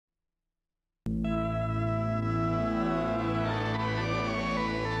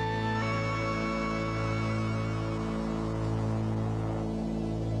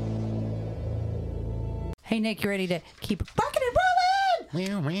Hey, Nick, you ready to keep rocking and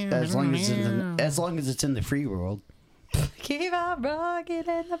rolling? As long as it's in the free world. Keep on rocking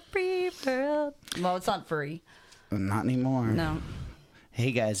in the free world. Well, it's not free. Not anymore. No.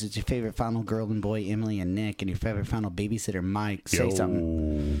 Hey guys, it's your favorite final girl and boy, Emily and Nick, and your favorite final babysitter, Mike. Say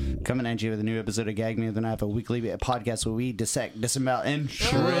something. Coming at you with a new episode of Gag Me With a Knife, a weekly podcast where we dissect, disembowel, and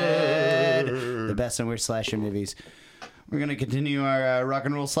shred the best and worst slasher movies. We're going to continue our rock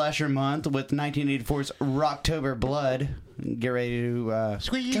and roll slasher month with 1984's Rocktober Blood. Get ready to, God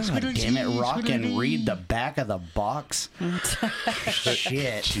damn it, rock and read the back of the box.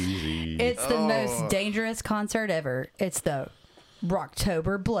 Shit. It's the most dangerous concert ever. It's the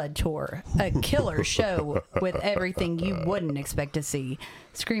Rocktober Blood Tour, a killer show with everything you wouldn't expect to see.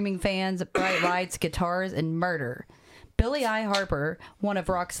 Screaming fans, bright lights, guitars, and murder. Billy I. Harper, one of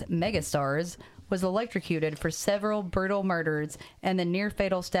rock's megastars, was electrocuted for several brutal murders and the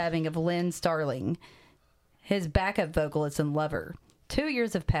near-fatal stabbing of Lynn Starling, his backup vocalist and lover. 2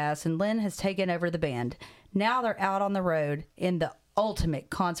 years have passed, and Lynn has taken over the band. Now they're out on the road in the ultimate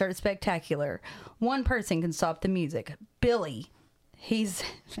concert spectacular. One person can stop the music. Billy. He's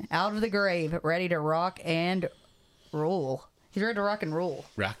out of the grave, ready to rock and rule. He's ready to rock and rule.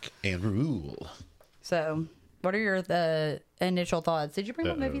 Rock and rule. So, what are your initial thoughts? Did you bring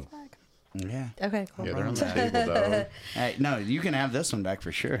the movies back? Yeah. Okay, cool. Yeah, they're on the table, though. Hey, no, you can have this one back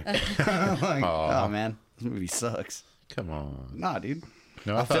for sure. Like, oh, man. This movie sucks. Come on. Nah, dude.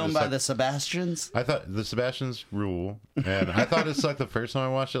 No, A film by the Sebastians? I thought the Sebastians rule, and I thought it sucked the first time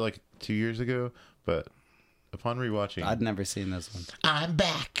I watched it, like 2 years ago, but upon rewatching, I'd never seen this one. I'm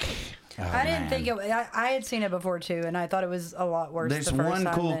back. Oh, I didn't think it. I had seen it before too, and I thought it was a lot worse. There's the first one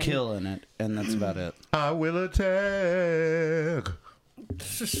time cool than- kill in it, and that's about it. I will attack.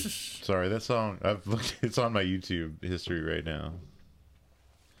 Sorry, that song. I've looked. It's on my YouTube history right now.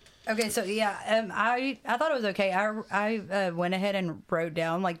 Okay, so yeah, I thought it was okay. I went ahead and wrote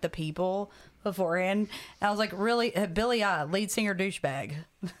down like the people beforehand. And I was like, really, Billy I, lead singer douchebag,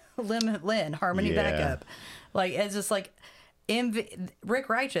 Lynn harmony Yeah. backup, like it's just like Rick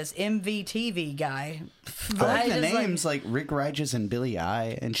Righteous MVTV guy. I like the just, names like Rick Righteous and Billy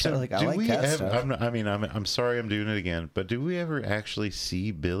I and shit. Like, I like that stuff. I'm sorry, I'm doing it again. But do we ever actually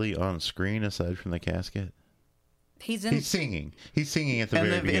see Billy on screen aside from the casket? He's singing. He's singing at the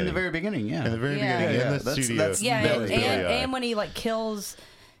very beginning. In the very beginning, yeah. In the very Yeah. beginning, Yeah, in the that's- studio. that's yeah, Billy. and when he like kills,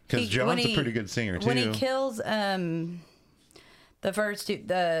 Because John's a pretty good singer too. when he kills the first two,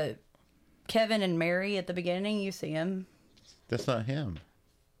 the Kevin and Mary at the beginning, you see him. That's not him.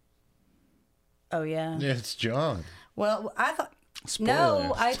 Oh yeah. Yeah, it's John. Well, I thought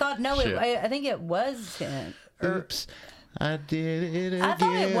Spoilers. Shit. I think it was him. Oops, I did it again. I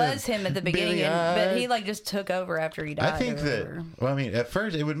thought it was him at the beginning, Billy but he I- like just took over after he died. I think or that. whatever. Well, I mean, at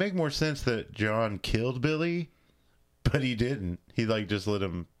first it would make more sense that John killed Billy, but he didn't. He like just let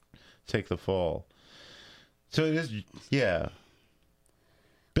him take the fall. So it is, yeah.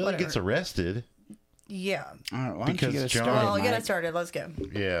 Billy Whatever. gets arrested. Yeah. All right, why don't Because you get us John- started, Well, get Mike? us started. Let's go.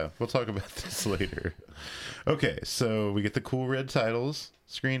 Yeah, we'll talk about this later. Okay, so we get the cool red titles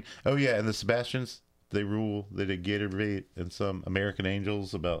screen. Oh yeah, and the Sebastians, they rule. They did Gator and some American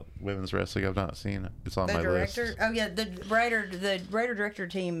Angels about women's wrestling. I've not seen it. It's on The my director. list. Oh yeah, the writer director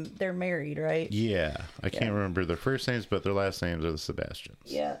team. They're married, right? Yeah, I can't remember their first names, but their last names are the Sebastians.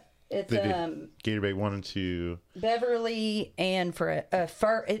 Yeah. It's They did Gator 1 and 2. Beverly and Fred.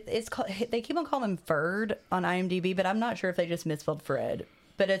 It's called. They keep on calling him Ferd on IMDb, but I'm not sure if they just misspelled Fred.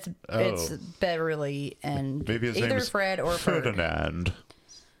 But it's Beverly and Maybe his name either is Fred or Ferd. Ferdinand.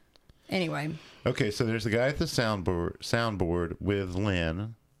 Anyway, Okay, so there's the guy at the soundboard with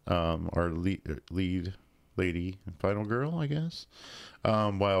Lynn, our lead lady, final girl, I guess.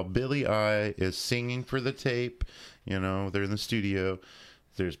 While Billy I is singing for the tape, they're in the studio.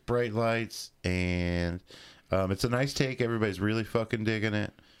 There's bright lights, and it's a nice take. Everybody's really fucking digging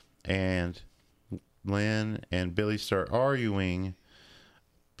it. And Lynn and Billy start arguing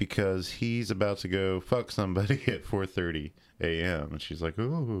because he's about to go fuck somebody at 4:30 a.m. And she's like,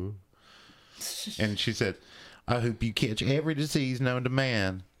 ooh. And she said, I hope you catch every disease known to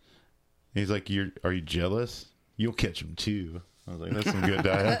man. And he's like, are you jealous? You'll catch them too. I was like, that's some good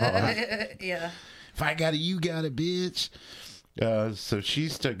dialogue. yeah. If I got it, you got it, bitch. So she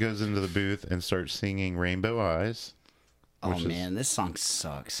goes into the booth and starts singing Rainbow Eyes. Oh man, this song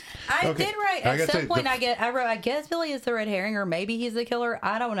sucks. I Okay, did write I at gotta some say, point. I wrote. I guess Billy is the red herring, or maybe he's the killer.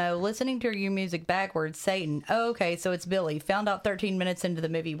 I don't know. Listening to your music backwards, Satan. Oh, okay, so it's Billy. Found out 13 minutes into the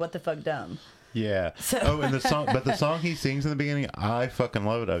movie. What the fuck, dumb. Yeah. And the song, but the song he sings in the beginning, I fucking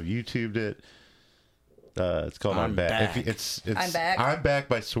love it. I've YouTubed it. It's called I'm Back. It's I'm Back. I'm Back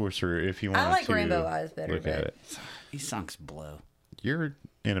by Sorcerer. If you want, I like to Rainbow Eyes better. look at But it. These songs blow. You're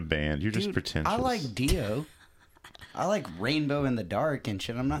in a band. You're just Dude, pretentious. I like Dio. I like Rainbow in the Dark and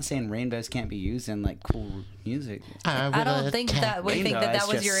shit. I'm not saying rainbows can't be used in like cool music. I don't think that we think Rainbow that Eyes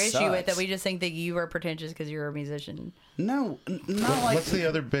was your just issue with it. sucks. We just think that you are pretentious because you're a musician. No, not like. What's the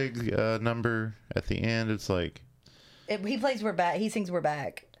other big number at the end? It's like, He plays "We're Back." He sings "We're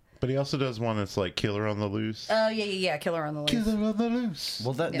Back." but he also does one that's like Killer on the Loose. Oh yeah. Killer on the Loose. Killer on the Loose.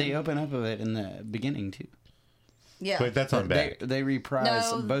 Well, they open up with it in the beginning too. Yeah. Wait, that's on Back. They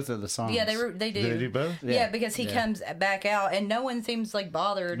reprise No. both of the songs. Yeah, they do. Did they do both? Yeah, Yeah. because he Yeah. comes back out, and no one seems like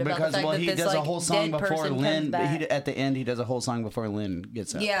bothered about Because the fact well, that he this does like a whole song dead before person comes Lynn. back. At the end, he does a whole song before Lynn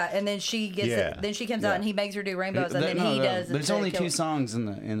gets up. Yeah, and then she gets Yeah. it. Then she comes Yeah. out, and he makes her do rainbows, and then No, he no, does. There's the only kill- 2 songs in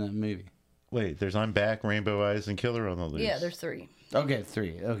the movie. Wait, there's I'm Back, Rainbow Eyes, and Killer on the Loose. Yeah, there's 3, Okay,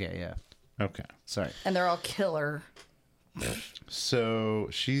 3. Okay, yeah. Okay. Sorry. and they're all killer. So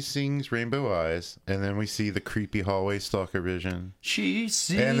she sings Rainbow Eyes, and then we see the creepy hallway stalker vision. She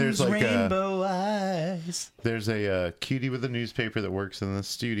sings And there's like Rainbow Eyes. There's a cutie with a newspaper that works in the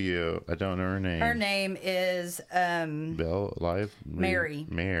studio. I don't know her name. Her name is Belle Live? Mary.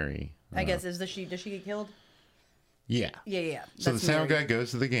 Mary. I guess does she get killed? Yeah. Yeah. So the That's sound Mary. guy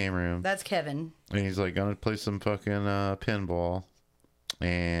goes to the game room, That's Kevin. and he's like gonna play some fucking pinball,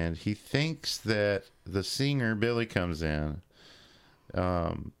 and he thinks that the singer Billy comes in,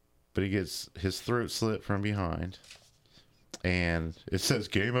 but he gets his throat slit from behind, and it says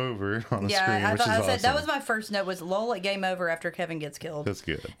 "Game Over" on the Yeah, screen, I which thought is I awesome. said that was my first note was lol at game over after Kevin gets killed. That's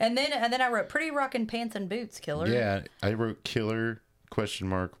good. And then I wrote pretty rockin' pants and boots killer. Yeah, I wrote "Killer?"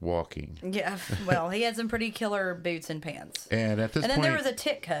 Walking. Yeah. Well, he had some pretty killer boots and pants. And at this And then point, there was a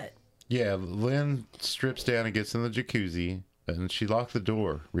tit cut. yeah, Lynn strips down and gets in the jacuzzi, and she locked the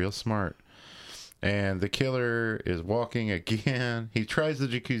door. Real smart. And the killer is walking again. He tries the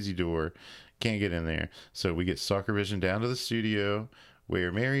jacuzzi door, can't get in there. So we get stalker vision down to the studio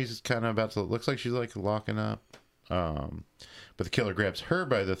where Mary's kind of about to, looks like she's like locking up. But the killer grabs her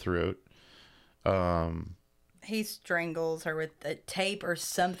by the throat. He strangles her with a tape or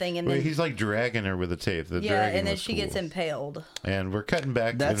something, and Wait, then he's like dragging her with a tape. The yeah, dragging and then was she cool. gets impaled. And we're cutting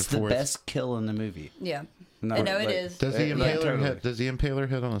back That's and the forth. best kill in the movie. Yeah, No, I know it like- is. Does he Yeah, impale her totally. head? Does he impale her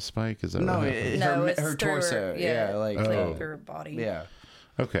head on a spike? Is that No, what happens? No, it's her through torso. Yeah, like Oh. her body. yeah.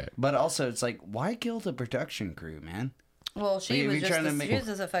 Okay. But also, it's like, why kill the production crew, man? Well, she Like, if was you're just trying to a, make- she was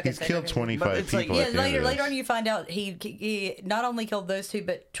just a fucking. He's killed secretary. 25 But it's like- people. Yeah, at the end of later on this. you find out he not only killed those 2,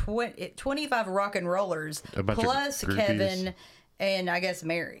 but 25 rock and rollers A bunch of plus groupies. Kevin and I guess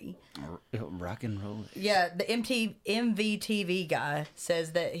Mary. Rock and roll. Yeah, the MVTV guy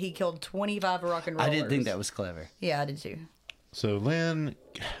says that he killed 25 rock and I rollers. didn't think that was clever. Yeah, I did too. So Lynn,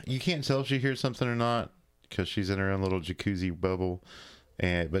 you can't tell if she hears something or not because she's in her own little jacuzzi bubble.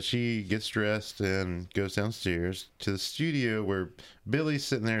 But she gets dressed and goes downstairs to the studio where Billy's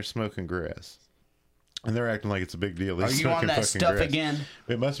sitting there smoking grass. And they're acting like it's a big deal. He's Are you on smoking that fucking stuff grass. again?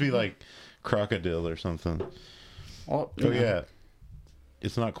 It must be like crocodile or something. Well, Oh, yeah.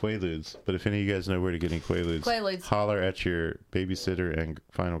 It's not Quaaludes, but if any of you guys know where to get any Quaaludes, Quaaludes. holler at your babysitter and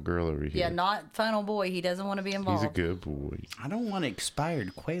final girl over here. Yeah, not final boy. He doesn't want to be He's involved. a good boy. I don't want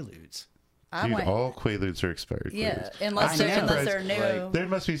expired Quaaludes. I Dude, went. all Quaaludes are expired. Yeah, Quaaludes. unless I they're, know. unless they're new. Like, There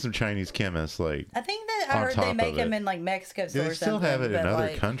must be some Chinese chemists, like, I think that I on heard they top make of them it. in like Mexico yeah, or they still something. have it in but, other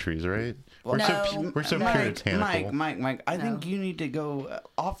like, countries, right? No, We're so Mike, puritanical. Mike, I think you need to go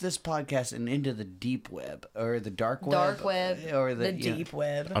off this podcast and into the deep web or the dark web. dark web, Or the you know, deep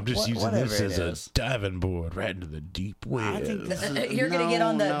web. I'm just using whatever this it as a is. diving board right into the deep web. I think this is, You're gonna get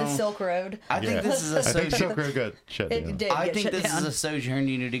on the no. Silk Road. I think Yeah. this is a I think sojourn. Silk Road got shut It down. did I get think shut this down. is a sojourn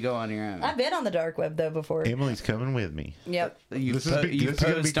you need to go on your own. I've been on the dark web though before. Emily's coming with me. Yep. You This is big- you this is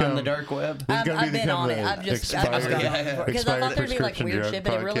gonna post on the become- dark web. This is gonna I've been become on it. the I've just expired- gone Yeah. before because I thought there'd be like prescription weird drug shit,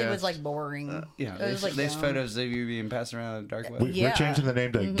 but it really was podcast. like boring. Yeah, it was like there's dumb. photos of you being passed around on the dark web. We're Yeah. changing the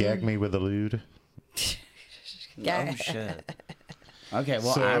name to Gag Me with a Lewd. Yeah. Oh shit. Okay,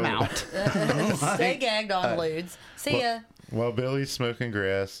 well So- I'm out. Stay gagged on lewds. See ya. While Billy's smoking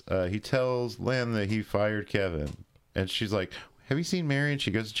grass, he tells Lynn that he fired Kevin. And she's like, have you seen Mary? And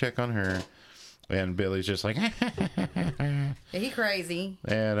she goes to check on her. And Billy's just like, He crazy.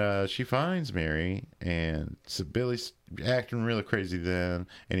 and she finds Mary. And so Billy's acting really crazy then.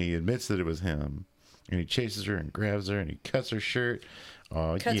 And he admits that it was him. And he chases her and grabs her and he cuts her shirt.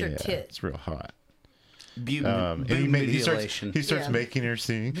 Oh, Cuts her yeah. tit. It's real hot. And he starts mutilation. making her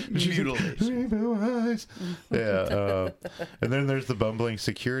sing. Mutilation. Rainbow eyes. Yeah. And then there's the bumbling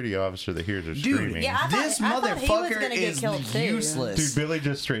security officer that hears her screaming. Yeah, This I thought he was motherfucker gonna get is killed too. useless. Dude, Billy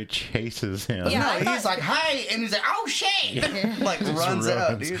just straight chases him. Yeah, I No, thought- he's like, "Hi," and he's like, "Oh shit!" Like Just runs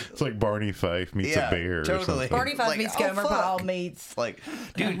out, dude. It's like Barney Fife meets a bear. Or totally. something. Barney Fife Like, meets oh, Gomer fuck. Pyle meets. Like,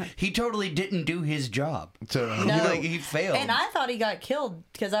 dude, he totally didn't do his job. So, He failed. And I thought he got killed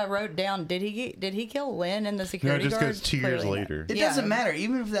because I wrote down, did he kill Lynn and the no, it security just guard? goes 2 years Clearly not. later. It Yeah. doesn't matter.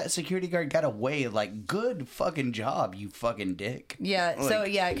 Even if that security guard got away, like, good fucking job, you fucking dick. Yeah, so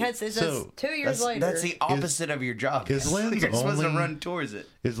Like, yeah, because it's just so 2 years That's, later. that's the opposite of your job. is Lynn's You're supposed to only- run towards it.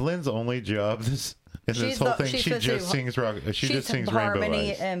 Is Lynn's only job in this She's whole the- thing? she's She supposed just to- sings rock. She just sings Rainbow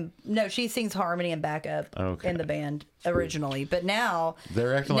harmony Eyes. and no, she sings harmony and backup Okay. in the band originally, but now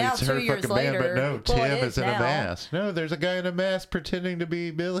They're acting like now, it's her 2 years fucking band, but later- no, well, it Tim is in now. a mask. No, there's a guy in a mask pretending to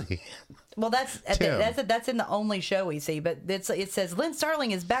be Billy. Well, that's Tim. that's in the only show we see, but it says Lynn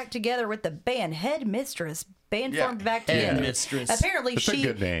Starling is back together with the band headmistress. Band Yeah, formed back together. headmistress. Apparently, That's a she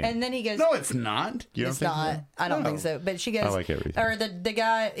good name. and then he goes, No, it's not. You don't it's think not. so? I don't No. think so. But she goes, I like everything. or the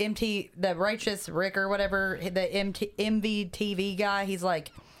guy the righteous Rick or whatever, the MVTV guy. He's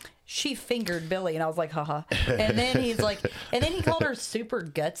like, she fingered Billy, and I was like, haha. And then he's like, and then he called her super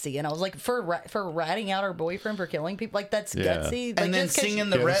gutsy, and I was like, for ratting out her boyfriend for killing people, like that's Yeah. gutsy. Like, And then just 'cause singing she-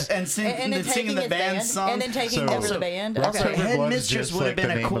 the Yes. rest and and then singing taking the his band band, song. and then taking So- over the Also, band. Rock Okay. Paper Blood is Headmistress just would have like been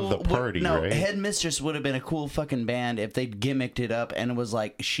the a name cool of the party, right? Headmistress would have been a cool fucking band if they'd gimmicked it up and it was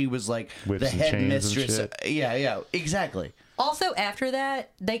like she was like Whips the and chains and headmistress. shit. Yeah, exactly. Also, after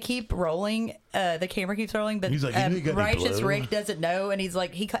that, they keep rolling. The camera keeps rolling, but He's like, "You got any Righteous blow?" Rick doesn't know, and he's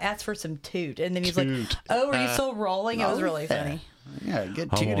like, he asks for some toot, and then he's like, Toot. "Oh, are you still rolling?" It was really funny. Yeah, good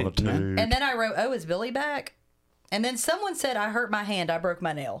I want tooted, to man. And then I wrote, "Oh, is Billy back?" And then someone said, "I hurt my hand. I broke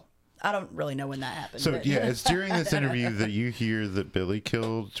my nail." I don't really know when that happened. So but- yeah, it's during this interview that you hear that Billy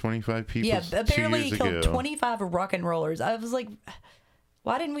killed 25 people. yeah. 2 Apparently, years he killed ago. 25 rock and rollers. I was like,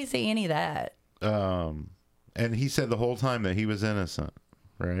 why didn't we see any of that? And he said the whole time that he was innocent,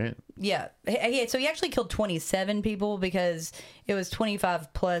 right? Yeah. So he actually killed 27 people because it was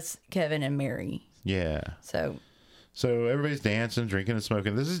 25 plus Kevin and Mary. Yeah. So So everybody's dancing, drinking, and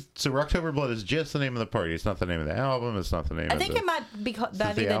smoking. So October Blood is just the name of the party. It's not the name of the album. It's not the name. I of think the, it might be the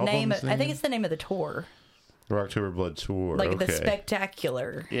the name. album's I think name? it's the name of the tour, the October Blood tour. like okay. the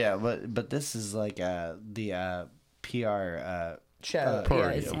spectacular Yeah, but this is like the PR show.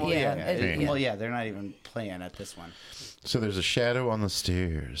 Party. Yeah, it's- Well, yeah. Well, yeah, they're not even playing at this one. So there's a shadow on the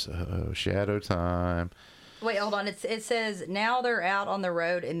stairs. Oh, shadow time. Wait, hold on. It says now they're out on the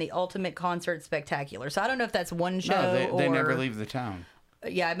road in the ultimate concert spectacular. So I don't know if that's one show No, they or never leave the town.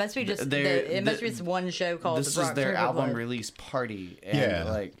 Yeah, it must be just They're- it must be just one show called. This the is their Rocktober album Blood. release party. And Yeah,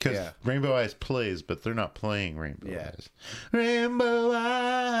 like because yeah. Rainbow Eyes plays, but they're not playing Rainbow Yeah. Eyes. Rainbow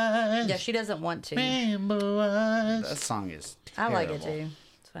Eyes. Yeah, she doesn't want to. Rainbow Eyes. That song is I terrible. like it too.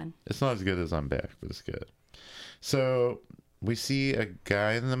 It's fun. It's not as good as I'm Back, but it's good. So we see a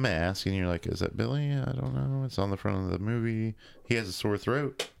guy in the mask, and you're like, "Is that Billy?" I don't know. It's on the front of the movie. He has a sore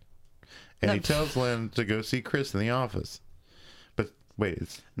throat, and No. he tells Lynn to go see Chris in the office. But wait,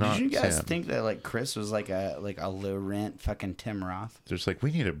 it's not. Did you guys Sam. think that like Chris was like a low rent fucking Tim Roth? There's like,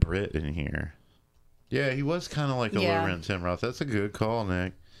 we need a Brit in here. Yeah, he was kind of like a Yeah. low rent Tim Roth. That's a good call,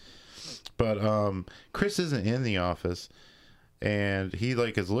 Nick. But Chris isn't in the office, and he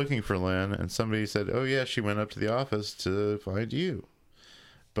like is looking for Lynn, and somebody said, "Oh yeah, she went up to the office to find you."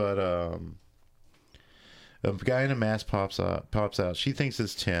 But a guy in a mask pops out. She thinks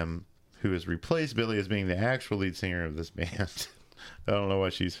it's Tim, who has replaced Billy as being the actual lead singer of this band. I don't know why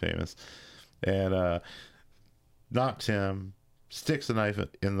she's famous. And not Tim, sticks a knife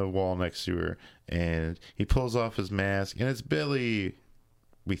in the wall next to her, and he pulls off his mask, and it's Billy,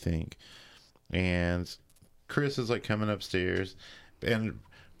 we think. And Chris is like coming upstairs, and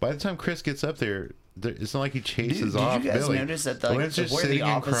by the time Chris gets up there, it's not like he chases Did off you guys Billy. notice that like Lynn's just where the sitting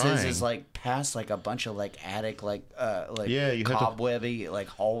and office crying. is like past like a bunch of like attic like Yeah, you have to- cobwebby like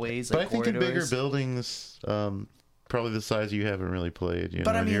hallways But like I think in bigger corridors. buildings, probably the size you haven't really played. You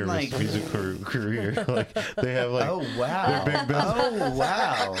But know, I in mean, your like- music career, like they have like. Oh wow! They're big buildings. Oh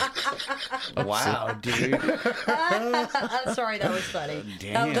wow! Wow, dude! I'm sorry, that was funny.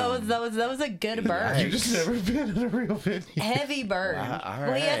 Damn. That was a good burn. You've just never been in a real venue. Heavy burn. Wow, all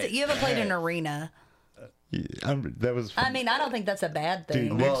Well, right. you haven't played an arena. That was. I mean, I don't think that's a bad thing.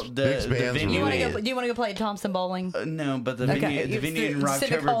 Dude, Well, Nick's the band's venue- you want to weird. go? Do you want to go play Thompson Bowling? No, but the Okay, venue, the it's venue in the Rocktober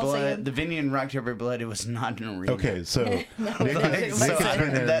Civic Blood, Coliseum. the venue in Rocktober Blood, it was not an arena. Okay, so Nick Like, is so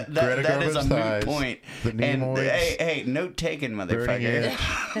pinning that Greta is a Garbo's moot thighs, point. the And Nemoids, hey, note taken, Burning Edge,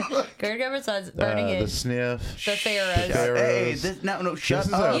 motherfucker. Greta Garbo's eyes, Burning the Edge, Sniff, the Pharaohs. Hey, no, shut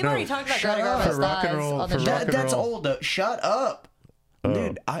is up. You've already talked about Shut Greta up. Garbo's For rock and thighs roll- on the for show. rock and That's roll. old. Shut up.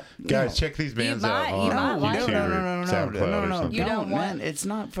 Dude, guys, check these bands out might- on you might like YouTube it. or SoundCloud or something. You don't want- man. It's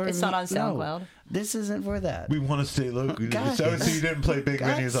not for. It's not on no. SoundCloud. This isn't for that. We want to stay local. Guys. So you didn't play big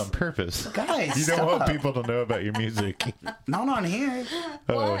Guys. venues on purpose. Guys, You don't want stop. people to know about your music. Not on here.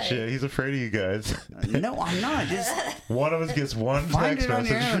 Oh Why? shit, he's afraid of you guys. No, I'm not. Just One of us gets one Find text it on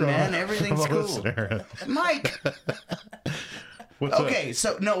your message own, from, man. Everything's from a cool. listener. Mike. What's Okay,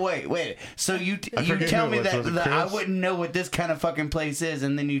 so no, wait. So you forget tell who me it was. that, Was it that I Chris? wouldn't know what this kind of fucking place is,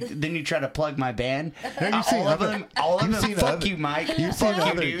 and then you try to plug my band. you've seen all of other- them. All of you've them. seen Fuck other- you, Mike. You've seen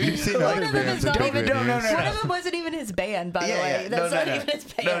Fuck other, you, dude. you've seen One other of them bands is at not big even- venues. One of them wasn't even his band, by the way. No, That's not even his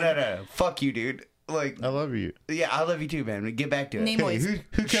band. No. Fuck you, dude. Like, I love you. yeah, I love you too, man. Get back to it. Name Hey, Boys. who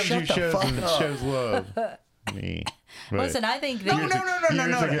comes to Shut your the shows fuck and up. shows love? Me. Right. Listen, I think No, that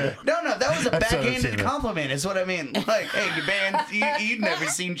no. Years ago. That was a I still haven't seen backhanded that. compliment. Is what I mean. Like, hey, your band, you've never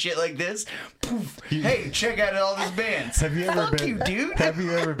seen shit like this. Poof. Hey, check out all these bands. Have you ever Fuck been? you, dude. Have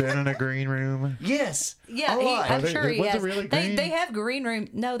you ever been in a green room? Yes. Yeah, a lot. I'm they- sure he was it has. really They green? have green room.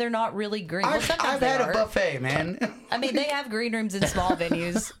 No, they're not really green. Well, sometimes I've they had are. a buffet, man. I mean, they have green rooms in small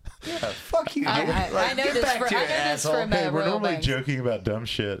venues. Yeah, fuck you, dude. I know get this back for- to I it, know this asshole. from, Hey, we're Royal normally Banks. joking about dumb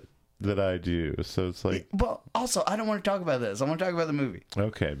shit that I do, so it's like, Well, also, I don't want to talk about this. I want to talk about the movie.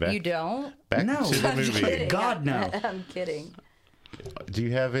 okay, back You don't? back No. to the I'm movie. kidding. God, no. I'm kidding. Do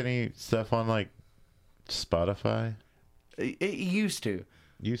you have any stuff on like Spotify? It used to.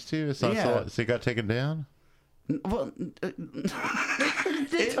 Used to? It's not Yeah. so it got taken down? Well,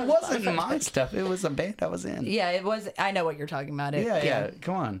 it wasn't my stuff. It was a band I was in. Yeah, it was. I know what you're talking about. Yeah.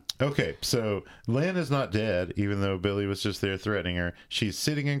 Come on. Okay, so Lynn is not dead, even though Billy was just there threatening her. She's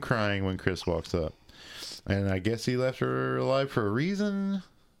sitting and crying when Chris walks up. And I guess he left her alive for a reason.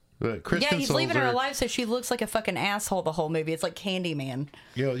 But Chris Yeah, he's consoles leaving her alive, so she looks like a fucking asshole the whole movie. It's like Candyman.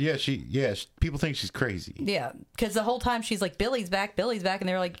 People think she's crazy. Yeah, because the whole time she's like, Billy's back, and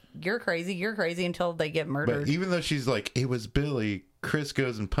they're like, you're crazy, until they get murdered. But even though she's like, it was Billy, Chris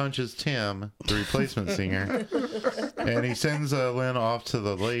goes and punches Tim, the replacement singer, and he sends Lynn off to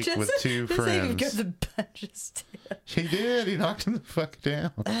the lake with two Just even friends. goes and punches Tim. He did. He knocked him the fuck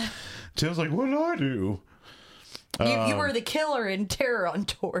down. Tim's like, what did I do? You were the killer in Terror on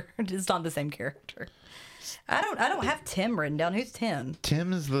Tour. It's not the same character. I don't have Tim written down. Who's Tim?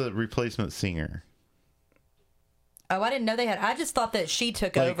 Tim is the replacement singer. Oh, I didn't know they had. I just thought that she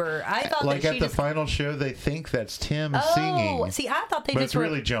took over. I thought like that at she the just. final show, they think that's Tim Oh, singing. see, I thought they But just it's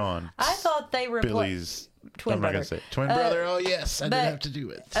really John. I thought they were Billy's twin I'm not brother. gonna say it. Twin brother. Oh yes, I but, didn't have to do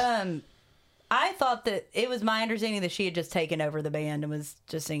it. I thought that it was my understanding that she had just taken over the band and was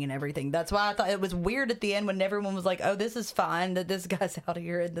just singing everything. That's why I thought it was weird at the end when everyone was like, "Oh, this is fine that this guy's out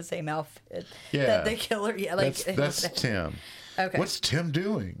here in the same outfit." Yeah. that the killer. Yeah, like that's Tim. Okay. What's Tim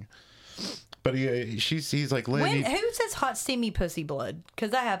doing? But he's like, Lynn, who says hot steamy pussy blood? Because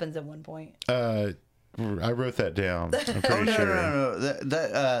that happens at one point. I wrote that down. I'm pretty Oh, no, sure.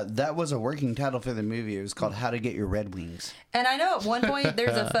 no. That was a working title for the movie. It was called How to Get Your Red Wings. And I know at one point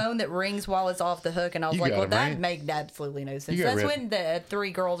there's a phone that rings while it's off the hook, and I was You like, got "Well, him, that right? made absolutely no sense." You got That's red- when the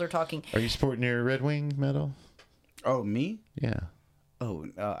three girls are talking. Are you sporting your Red Wing medal? Oh, me? Yeah. Oh,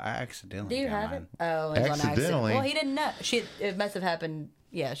 I accidentally. Do you got have mine. it? Oh, it was on accident. Accidentally? Well, he didn't know. It must have happened.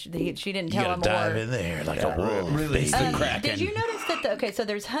 Yeah, she didn't tell him dive more. in there like a wolf. Release the Kraken. Did you notice that? Okay, so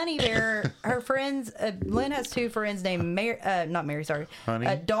there's Honey Bear. Her friends. Lynn has two friends named not Mary. Sorry,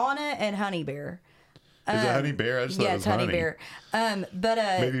 Honey? Donna and Honey Bear. Is it Honey Bear? I just thought Yeah, it it's was Honey Bear. But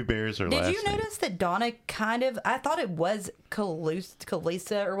Maybe bears are did last you name. notice that Donna kind of? I thought it was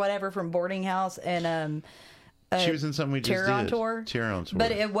Kalisa or whatever from Boarding House and She was in something we just Terror on did. Tour. Terror on Tour.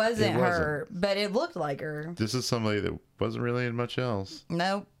 But it wasn't It her. But it looked like her. This is somebody that wasn't really in much else.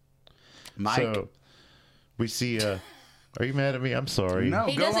 Nope. Mike. So we see. Are you mad at me? I'm sorry. No,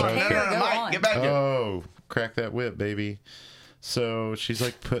 He go doesn't on. care. No, Go Mike, on. get back to it. Oh, crack that whip, baby. So she's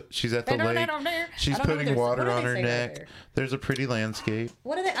like she's at the lake. She's putting water on her neck. There's a pretty landscape.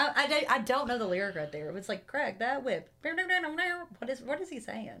 What are they? I don't know the lyric right there. It's like crack that whip. What is he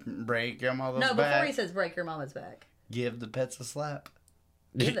saying? Break your mother's No, before back. he says break your mama's back. Give the pets a slap.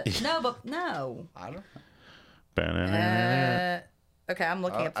 No, but no. I don't know. Okay, I'm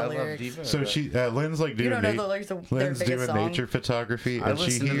looking up the I love lyrics. Diva. So Lynn's like doing You don't know the lyrics of their Lynn's biggest doing song. nature photography, I and she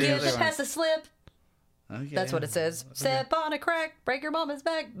listened to the hears Give other the one. pest a slip. Okay. That's what it says. Step on a crack, break your mama's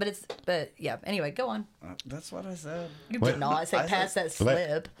back. But yeah. Anyway, go on. That's what I said. You What? did not say I pass that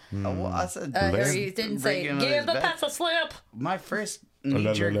slip. Well, I said. Or you didn't say break your give the mother's back. pass a slip. My first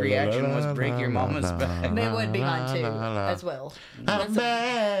knee-jerk reaction was break your mama's back. It would be mine too, as well. I'm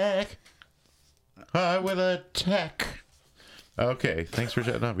back. I will attack. Okay, thanks for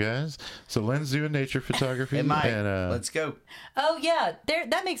shutting up, guys. So Lynn's doing nature photography. Hey, Mike, and, let's go. Oh yeah,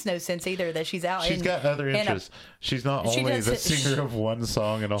 that makes no sense either. That she's out. she's got other interests. She's not she only does the it- singer of one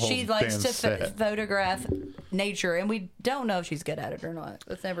song and a whole She band likes to set. photograph nature, and we don't know if she's good at it or not.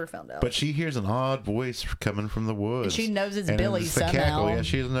 Let's never found out. But she hears an odd voice coming from the woods. She knows it's And Billy the somehow. cackle. Yeah,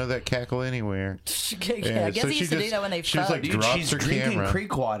 she doesn't know that cackle anywhere. yeah, I guess so he she used to do just- that when they she just, fucked. like, Dude, drops she's her drinking camera.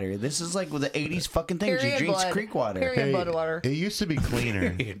 creek water. This is like with the 80s fucking thing. Period She drinks blood. creek water. Period blood water. It used to be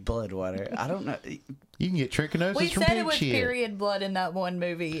cleaner. Period blood water. I don't know. You can get trichinosis We from said pig it was shit. period blood in that one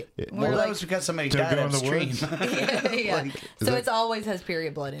movie. Well, We're that like, was because somebody Don't died go in the upstream. woods. yeah. Is So that- it's always has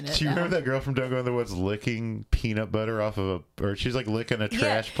period blood in it. Do you now. remember that girl from Don't Go in the Woods licking peanut butter off of or she's like licking a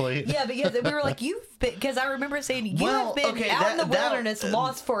trash plate? Yeah, because we were like, because I remember saying, you Well, have been okay, out in the that- wilderness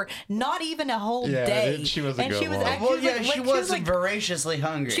lost for not even a whole Yeah, day. she wasn't and she going was long. actually, Well, yeah, she was wasn't like, voraciously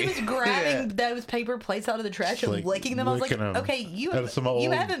hungry. she was grabbing those paper plates out of the trash and Like, licking them. I was like, licking 'em okay, you out of some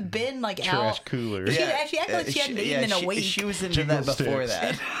old haven't been like trash out. cooler. She acted like she hadn't eaten in a week. She was into Jingle that before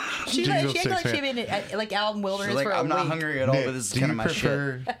sticks. that. She Jingle acted like sticks, she'd been like out in wilderness She's like, for a I'm week. not hungry at all, Nick, but this is do kind you of my shit.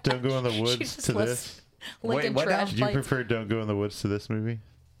 prefer Don't Go in the She Woods just to was this? licking what now? trash Do you plates. prefer Don't Go in the Woods to this movie?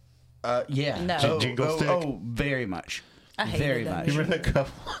 Yeah. No. Oh, Jingle oh, stick? oh, very much. I hated Very that much. You remember that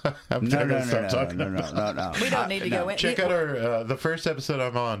couple? I'm No, not no, gonna stop no, talking no, about no, no, no. We don't need to go in. Check out our the first episode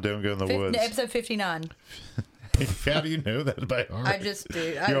I'm on. Don't Go in the Woods. Episode 59. How do you know that by heart? I just do.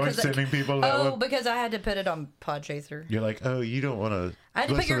 You're always sending people to that Oh, one? because I had to put it on Podchaser. You're like, oh, you don't want to I had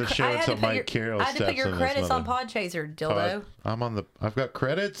to put listen your to the show I had to until put Mike Carroll your, I had to put steps your in credits this on mother- Podchaser, dildo. I'm on the. I've got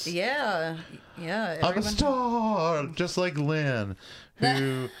credits. Yeah, yeah. I'm a everyone- star, just like Lynn,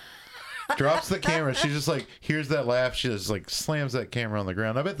 who drops the camera. She just like hears that laugh. She just like slams that camera on the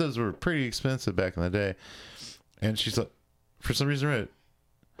ground. I bet those were pretty expensive back in the day. And she's like, for some reason,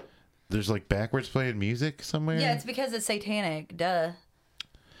 there's like backwards playing music somewhere. Yeah, it's because it's satanic. Duh.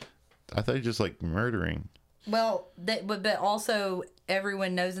 I thought you just like murdering. Well, but also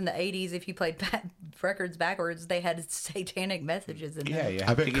everyone knows in the 80s if you played records backwards, they had satanic messages in Yeah, there. you I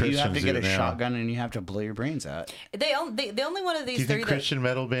have, bet to get, you have to Christians get do a now. shotgun and you have to blow your brains out. The only one of Do these you three think that Christian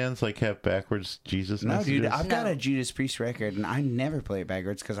metal bands like have backwards Jesus No, messages? dude, I've got No. a Judas Priest record and I never play it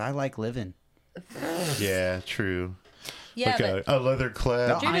backwards because I like living. Yeah, true. yeah, Like but a leather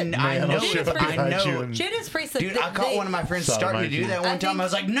clad No, I man know will show it. up I behind you know. and Judas Priest. Dude, I caught one of my friends starting to do that one I time. think- I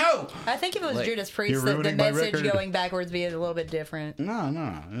was like, no! I think if it was Like, Judas you're Priest, the ruining my message record. going backwards be a little bit different.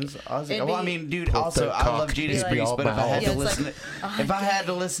 No. It was, I was like, It'd well, I be- mean, dude, Put also, that I love cock Judas be Priest, all but if I had bow. to Yeah, it's listen like, to, if I had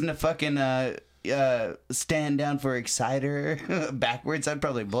to listen to fucking Stand Down for Exciter backwards, I'd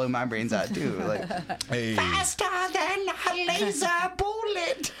probably blow my brains out too. Like, hey, faster than a laser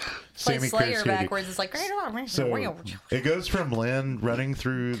bullet. Play Sammy Slayer Chris backwards. It's like So it goes from Lynn running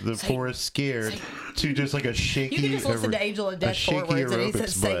through the forest scared to just like a shaky. you can just listen to Angel of Death shaky forwards and he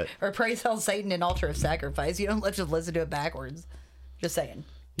says aerobics butt. or praise hell Satan and altar of sacrifice. You don't just listen to it backwards. Just saying.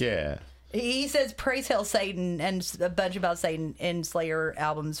 Yeah. He says praise hell Satan and a bunch about Satan in Slayer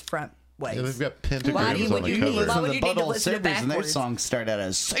albums front ways. Yeah, they've got Why pentagrams would on you the need- cover. why Some would of you the need to Butthole listen to Surfers and their backwards? songs start out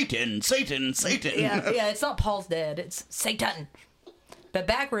as Satan, Satan, Satan. yeah, it's not Paul's dead. It's Satan. But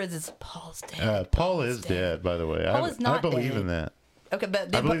backwards it's Paul's dead. Paul is dead, by the way. Paul is not I believe dead. in that. Okay,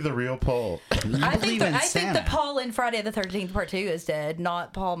 but I believe the real Paul. I think believe in I think the Santa. Paul in Friday the 13th Part 2 is dead,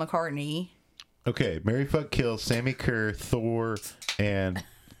 not Paul McCartney. Okay, Mary Fuck Kill, Sammy Kerr, Thor, and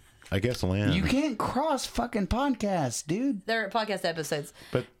I guess Lynn. You can't cross fucking podcasts, dude. They're podcast episodes.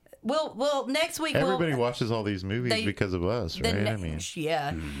 But Well, next week everybody we'll, watches all these movies they- because of us, the right? ne- I mean,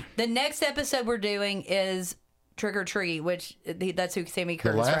 yeah. The next episode we're doing is Trick or Treat, which that's who Sammy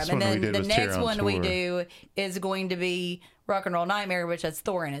Kerr is last from. And one we then did the was next Tear on one we Tour. do is going to be Rock and Roll Nightmare, which has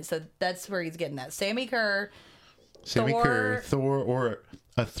Thor in it. So that's where he's getting that. Sammy Kerr. Sammy Thor- Kerr, Thor, or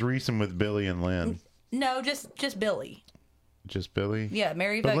a threesome with Billy and Lynn. No, just Billy. Just Billy? Yeah,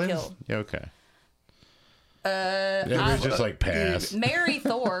 Mary But Fuck Lynn's, Kill. yeah, okay. Everybody's just like, pass. Marry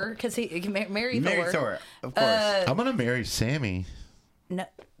Thor, because marry Mary Thor, of course. I'm going to marry Sammy. No,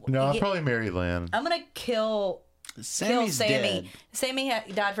 No, I'll yeah, probably marry Lynn. I'm gonna kill Sammy's Sammy. dead. Sammy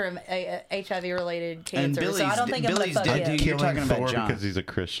died from HIV related cancer, Billy's so I don't think I'm gonna Billy's fuck dead, him. dude. You're Killing talking about Thor John. because he's a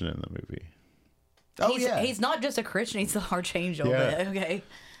Christian in the movie. Oh, yeah. He's not just a Christian; he's the archangel. Yeah. But, okay.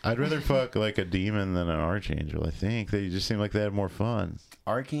 I'd rather fuck like a demon than an archangel, I think. They just seem like they have more fun.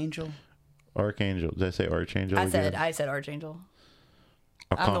 Archangel? Archangel. Did I say Archangel? I again? said Archangel.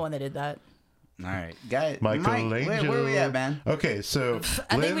 I'll I'm call- the one that did that. All right, guys. Michelangelo. Where we at, man? Okay, so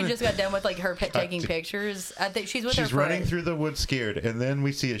I think we Lynn- just got done with like her taking pictures. I think she's with her she's friend. running through the woods scared, and then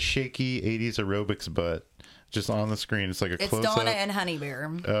we see a shaky 80s aerobics butt just on the screen. It's like a It's close Donna up and Honey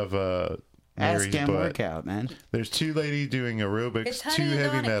Bear. of Ass Mary's can butt. workout, man. There's two ladies doing aerobics, It's too Honey and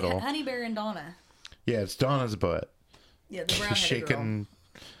heavy Donna. metal. Honey Bear and Donna. Yeah, it's Donna's butt. Yeah, the brown Shaking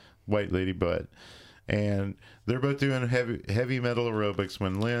white lady butt. And they're both doing heavy metal aerobics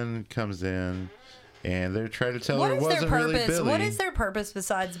when Lynn comes in, and they're trying to tell What her it is their wasn't really purpose? Billy What is their purpose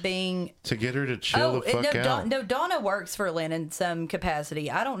besides being? to get her to chill the fuck no, out. no. Donna works for Lynn in some capacity.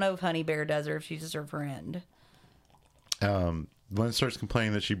 I don't know if Honey Bear does or if she's just her friend. Lynn starts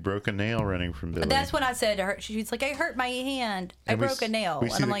complaining that she broke a nail running from Billy. That's when I said to her. She's like, "I hurt my hand. I broke a nail." We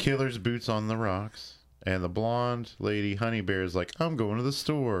And see I'm the like, killer's boots on the rocks, and the blonde lady, Honey Bear, is like, I'm going to the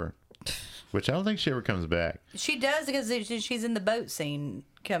store. Which I don't think she ever comes back. she does because she's in the boat scene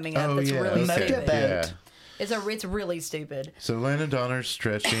coming up. Oh, That's yeah, really okay. stupid. Yeah. It's really stupid. So Lynn and Donna are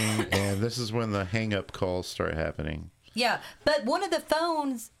stretching, and this is when the hang-up calls start happening. Yeah, but one of the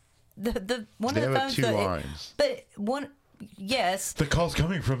phones, the one They of the have phones, two lines. but one, yes, The call's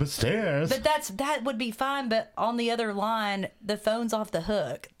coming from upstairs. but that would be fine. But on the other line, the phone's off the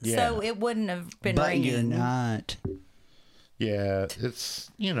hook, so Yeah. it wouldn't have been But ringing. you're not. Yeah,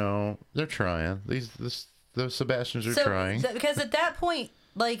 it's, they're trying. Those Sebastians are trying. Because at that point,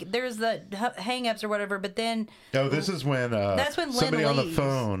 like, there's the hang-ups or whatever, but then Oh, this is when that's when Lynn somebody on the leaves.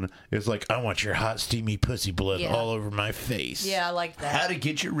 phone is like, I want your hot, steamy pussy blood Yeah. all over my face. yeah, I like that. How to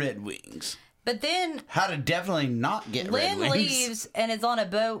get your Red Wings. But then How to definitely not get Red Lynn Wings. leaves and is on a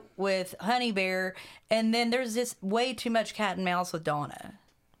boat with Honey Bear, and then there's this way too much cat and mouse with Donna,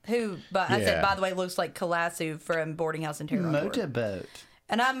 who, I said, Yeah. by the way, looks like Kalasu from Boarding House and Terror. Motorboat.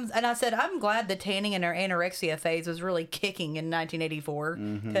 And I said I'm glad the tanning and her anorexia phase was really kicking in 1984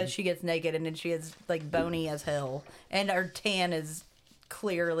 because she gets naked and then she is like bony as hell, and her tan is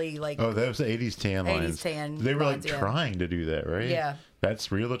clearly like Oh, that was the 80s tan 80s lines. tan They were lines, like yeah. trying to do that, right? Yeah.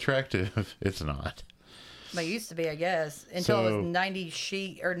 That's real attractive. It's not. they used to be, I guess, until it So- was 90s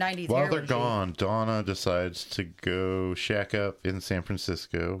chic or 90s. While heroin they're chic. gone, Donna decides to go shack up in San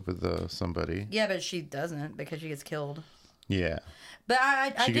Francisco with somebody. Yeah, but she doesn't because she gets killed. Yeah. But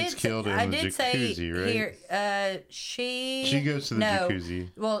I She did gets killed in I the did say jacuzzi, right? here she goes to the no, jacuzzi.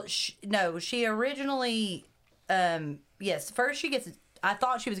 Well, no, she originally yes, first she gets. I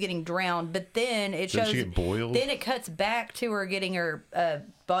thought she was getting drowned, but then it Doesn't shows. she get boiled? Then it cuts back to her getting her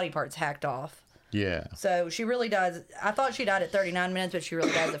body parts hacked off. Yeah. So she really dies. I thought she died at 39 minutes, but she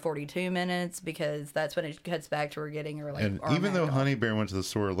really dies at 42 minutes because that's when it cuts back to her getting her like. And arm even though hacked off. Honey Bear went to the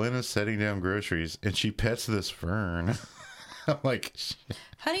store, Lynn is setting down groceries and she pets this fern. I'm like,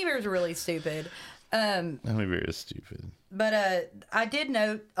 Honey Bear's really stupid. Honey Bear is stupid. But I did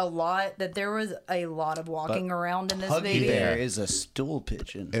note a lot that there was a lot of walking around in this Huggy movie. Bear is a stool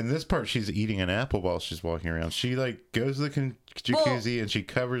pigeon. In this part, she's eating an apple while she's walking around. She like goes to the jacuzzi and she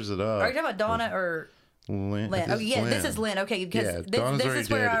covers it up. Are you talking about Donna or Lynn? Lynn? Oh, yeah, this is Lynn. Okay, because Yeah, Donna's this already is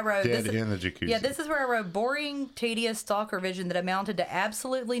where dead, I wrote. dead This is, in the jacuzzi. yeah, this is where I wrote boring, tedious stalker vision that amounted to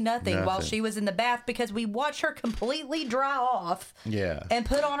absolutely nothing while Nothing. she was in the bath because we watched her completely dry off Yeah. and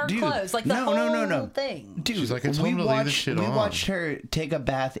put on her Dude, clothes. Like the no, whole no, no. thing. Dude, She's like, it's home to leave this shit we on. watched her take a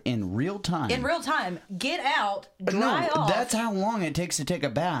bath in real time. In real time, get out, no, dry off. that's how long it takes to take a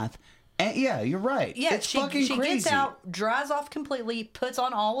bath. And yeah, you're right. Yeah, it's she fucking crazy. gets out, dries off completely, puts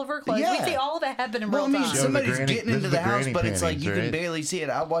on all of her clothes. Yeah. We see all of it happen in Well, I real mean, time. the somebody's granny- getting this into is the the house, granny but it's like panties, you can right? barely see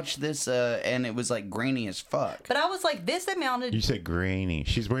it. I watched this, and it was like grainy as fuck. But I was like, this amounted. You said granny.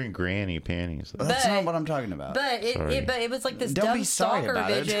 She's wearing granny panties. That's but- not what I'm talking about. But Sorry. it was like this Don't dumb be sorry stalker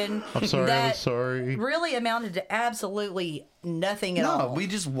about it. vision I'm sorry. I that was sorry. really amounted to absolutely nothing at no, all. we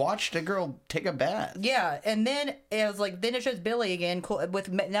just watched a girl take a bath. Yeah, and then it was like then it shows Billy again with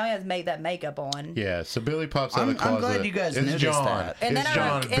now he has made that makeup on. Yeah. So Billy pops out of the I'm closet. glad you guys it's noticed John. that. And it's then John.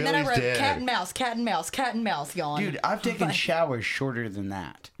 I wrote, and then I Billy's wrote dead. cat and mouse, cat and mouse, cat and mouse yawn. Dude, I've taken showers shorter than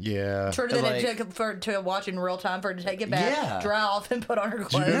that. Yeah. Shorter than like- it took to watch in real time for her to take it back, Yeah. dry off, and put on her Did you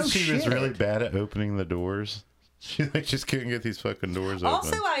clothes. know No she was shit. really bad at opening the doors? She like just couldn't get these fucking doors Also,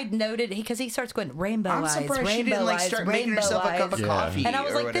 open. I noted because he starts going rainbow I'm eyes, surprised she rainbow didn't like eyes, start making rainbow herself a eyes. cup of Yeah. coffee. And I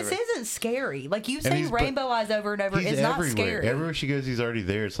was or like, this whatever. isn't scary. Like you saying he's- but rainbow eyes over and over He's is not everywhere. scary. Everywhere she goes, he's already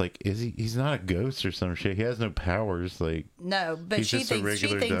there. It's like, is he? He's not a ghost or some shit. He has no powers. Like, No, but He's she just a thinks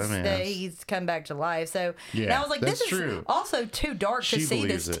regular that dumbass. he's come back to life. So and Yeah, I was like, that's this is true. also too dark to She see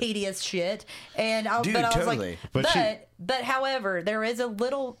this believes it. tedious shit. And Dude, but I was totally. like, But but however, there is a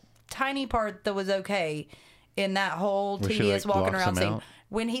little tiny part that was okay in that whole Where she, tedious like, walking locks around him scene. out?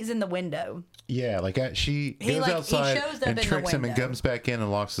 when he's in the window. Yeah, like she He, goes like, he outside shows up and in the tricks him and window. comes back in and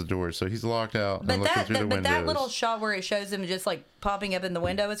locks the door. So he's locked out and looking through the windows. But that little shot where it shows him just like popping up in the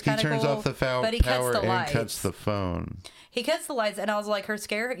window is he kind of cool. turns off the but he power cuts the and lights. cuts the phone. He cuts the lights, and I was like, her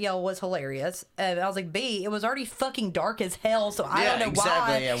scare yell was hilarious. And I was like, B, it was already fucking dark as hell, so I Yeah, don't know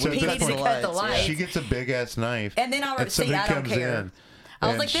exactly, why yeah, So he at this needed to point, cut the yeah. lights. She gets a big ass knife, And then I wrote, see, somebody I don't comes care. in. I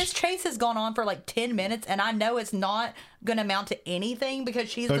was and like, this chase has gone on for like 10 minutes, and I know it's not going to amount to anything because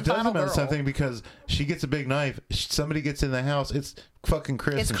she's So the it does final amount girl. to something because she gets a big knife. Somebody gets in the house. It's fucking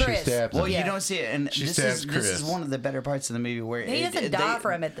Chris, It's and Chris. she stabs Well, him. Yeah. you don't see it, and She this stabs is Chris. one of the better parts of the movie where He doesn't die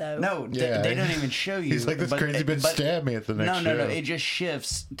from it, though. No, Yeah. they don't even show you. He's like, this crazy bitch stabbed me at the next No, show. it just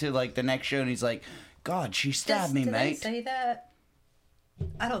shifts to like the next show, and he's like, God, she stabbed me, Did mate. they say that?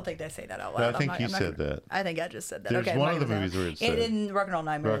 I don't think they say that out No, loud. I think you said gonna, that. I think I just said that. There's okay, one I'm of not the gonna movies where it say said- in Rock and Roll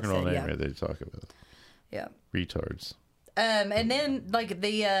Nightmare. Rock and Roll it said, Nightmare, they talk about Yeah. retards. And then like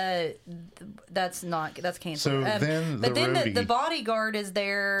that's canceled. So then but the then roadie- the bodyguard is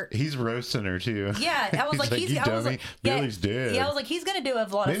there. He's roasting her too. Yeah, I was like, you I was dummy. like, yeah, Billy's dead. Yeah, I was like, he's gonna do a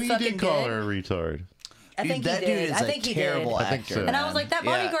lot Maybe of he fucking did call good. her a retard. I think that he dude did. is I think a he terrible did. I think actor. so. And I was like, that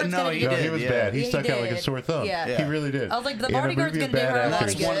bodyguard's no, gonna he do. No, did, he was yeah. bad. He Yeah, stuck he out like a did. sore thumb. Yeah. He really did. I was like, the In a bodyguard's movie of gonna do bad her a lot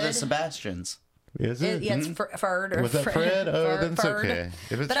actors. of That's one of the good. Sebastians. Is it? Yeah, it's Ferd. Was that Fred? Oh, then it's okay.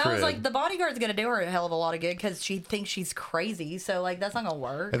 If it's but I was Fred. like, the bodyguard's gonna do her a hell of a lot of good because she thinks she's crazy. So like, that's not gonna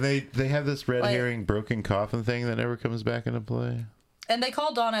work. And they have this red Like- herring broken coffin thing that never comes back into play. And they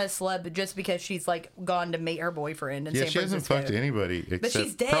call Donna a slut just because she's like gone to meet her boyfriend in Yeah, San she hasn't Francisco. fucked anybody except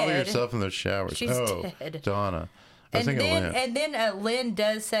she's dead. probably herself in those showers. She's oh, dead. Donna. I was And thinking then, Lynn. and then Lynn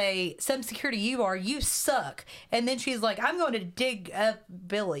does say, "Some security you suck." And then she's like, "I'm going to dig up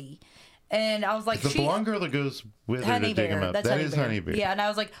Billy." And I was like, the she, blonde girl that goes with her Honey to dig him Bear. up. That's That Honey is Bear. Honey Bear. Yeah, and I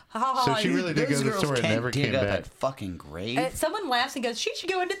was like, ha ha So ha. she really did go Those to the girls store and can't never dig came up back. a fucking grave. And someone laughs and goes, "She should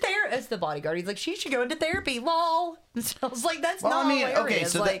go into therapy." It's the bodyguard. He's like, "She should go into therapy." Lol. And so I was like, "That's Well, not I mean, hilarious." okay,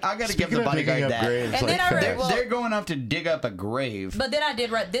 so like, I gotta give Speaking the of digging bodyguard up that. graves, And like then I read- facts. well- They're going off to dig up a grave. but then I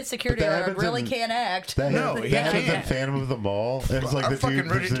did write this security But that guard happens really in- can't act. That No, happens, he that happens in can't. Phantom of the Mall. And it's like I the fucking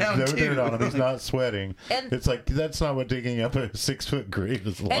dude, wrote it there's down, no too. dirt on him. He's not sweating. And- It's like, that's not what digging up a 6-foot grave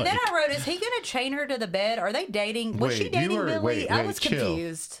is like. And then I wrote, "Is he going to chain her to the bed? Are they dating? Was she Wait, dating you were- Billy?" I wait, was chill.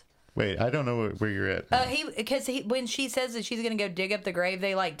 confused. Wait, I don't know where you're at. Because when she says that she's going to go dig up the grave,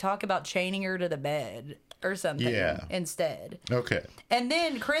 they like talk about chaining her to the bed or something Yeah. instead. Okay. And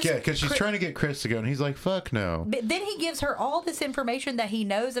then Chris, Yeah, because she's Chris- trying to get Chris to go, and he's like, fuck no. But then he gives her all this information that he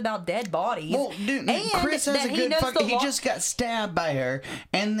knows about dead bodies. Well, dude, and Chris has that a he good knows fuck. the He law- just got stabbed by her,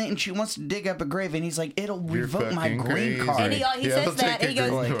 and then she wants to dig up a grave, and he's like, "It'll You're revoke my fucking green crazy. card." And he Yeah, says I'll that, take and he a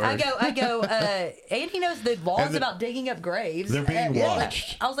goes, green card. I go, and he knows the laws And the- about digging up graves. They're being Yeah.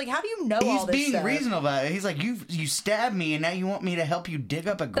 watched. I was like, how do you know all He's this being stuff? reasonable about it. He's like, "You stabbed me, and now you want me to help you dig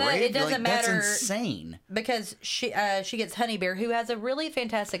up a grave?" it doesn't Like, matter. That's insane. Because she gets Honey Bear, who has a really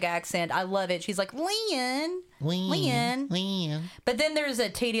fantastic accent. I love it. She's like, Lynn. But then there's a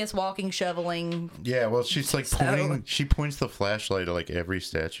tedious walking, shoveling. Yeah, well, she's like So- pointing. She points the flashlight at like every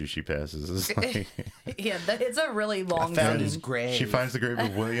statue she passes. It's like, Yeah, it's a really long Found scene. his grave. she finds the grave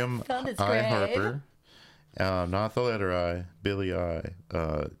of William Found his I. grave. Harper, not the letter I, Billy I.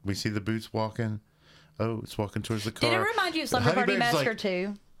 We see the boots walking. Oh, it's walking towards the car. Did it remind you of Slumber Honey Party Bear's Massacre like,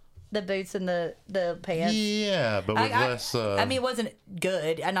 too? The boots and the pants. Yeah, but with less. I mean, it wasn't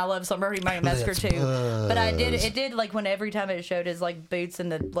good, and I love Slumber Party Massacre too. But it did like when every time it showed his like boots and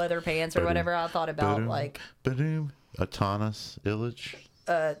the leather pants or whatever, I thought about like Atanas Illich.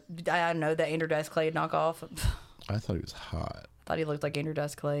 I know the Andrew Dice Clay knockoff. I thought he was hot. Thought he looked like Andrew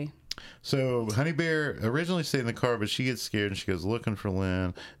Dice Clay. So Honey Bear originally stayed in the car, but she gets scared and she goes looking for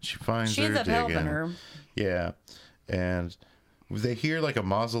Lynn. She finds She her ends up digging. helping her. Yeah, and they hear like a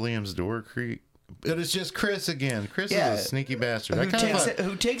mausoleum's door creak. But it's just Chris again. Chris Yeah. is a sneaky bastard. I Who kind of takes, thought,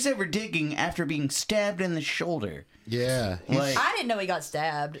 who takes over digging after being stabbed in the shoulder? yeah, Like, I didn't know he got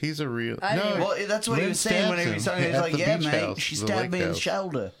stabbed. he's a real. I No, didn't- well, that's what he Lynn was saying when he stabs was him talking. He was at like, the "Yeah, beach mate, house, she the stabbed lake me in the house.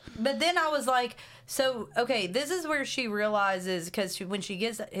 shoulder." But then I was like, so okay, this is where she realizes because when she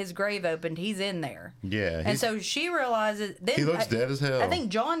gets his grave opened, he's in there. Yeah, And he's- so she realizes. Then he looks dead as hell. I think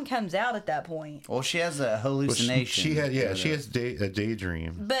John comes out at that point. Well, she has a Well, hallucination. she had she has a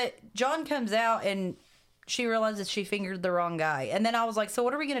daydream. But John comes out and she realizes she fingered the wrong guy. And then I was like, so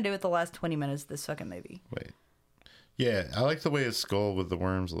what are we going to do with the last 20 minutes of this fucking movie? Wait, yeah, I like the way his skull with the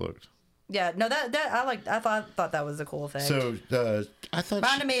worms looked. Yeah, no, I thought that was a cool effect. So I thought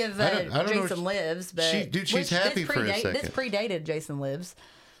Reminded me of I don't know Jason Lives, but she's which happy this for a This second. predated Jason Lives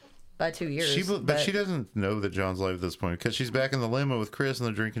by 2 years. But she doesn't know that John's alive at this point because she's back in the limo with Chris and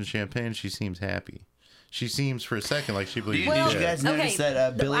they're drinking champagne. She seems happy. she seems for a second like she believes Did he's you dead. guys notice okay,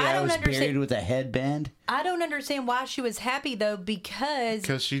 that Billy I I don't was understand- buried with a headband? I don't understand why she was happy though, because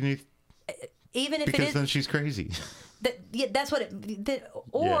She knew, even if it because is then she's crazy. that's what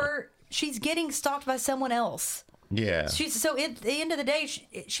or she's getting stalked by someone else. Yeah. She's so at the end of the day,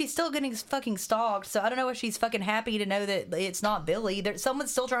 she's still getting fucking stalked. So I don't know if she's fucking happy to know that it's not Billy.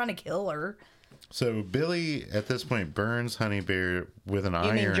 Someone's still trying to kill her. So Billy at this point burns Honey Bear with an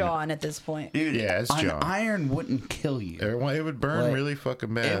iron. You mean John at this point? Dude, Yeah, it's an John. iron wouldn't kill you. It would burn Like, really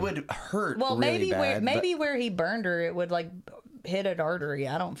fucking bad. It would hurt. Well, really maybe bad, but where he burned her, it would like hit an artery.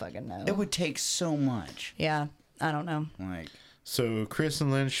 I don't fucking know. it would take so much. Yeah, I don't know. Like So Chris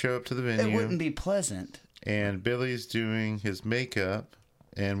and Lynn show up to the it venue, wouldn't be pleasant. and Billy's doing his makeup,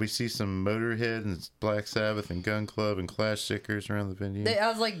 and we see some Motorhead and Black Sabbath and Gun Club and Clash stickers around the venue. I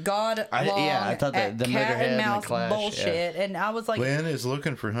was like, God, I thought that the cat Motorhead and and the mouse Clash, bullshit, and I was like, Lynn is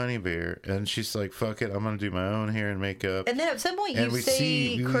looking for Honey Bear, and she's like, "Fuck it, I'm gonna do my own hair and makeup." and then at some point you And we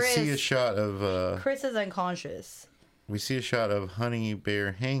see Chris. see a shot of Chris is unconscious. we see a shot of Honey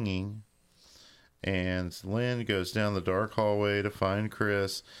Bear hanging, and Lynn goes down the dark hallway to find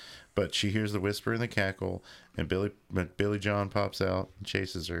Chris, but she hears the whisper and the cackle, and Billy John pops out and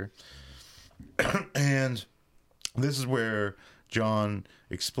chases her. And this is where John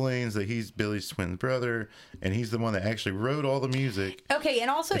explains that he's Billy's twin brother, and he's the one that actually wrote all the music. Okay, and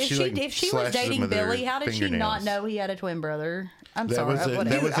also And if she, she like, if she was slashes him dating with her Billy, how did she not fingernails. know he had a twin brother? I'm That sorry. was whatever.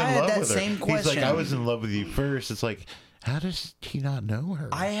 that was I in had love that with her. same He's like, question. I was in love with you first. It's like, how does he not know her?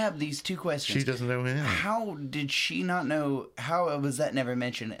 I have these two questions. She doesn't know him. How did she not know? How was that never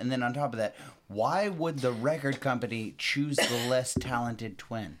mentioned? And then on top of that, why would the record company choose the less talented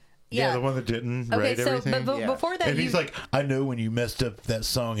twin? Yeah, the one that didn't Okay, write so everything. but Yeah. before that, And he's like, I know when you messed up that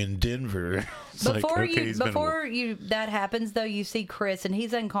song in Denver. It's like, before okay, he's been- that happens though, you see Chris and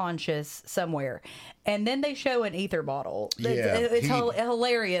he's unconscious somewhere, and then they show an ether bottle. It's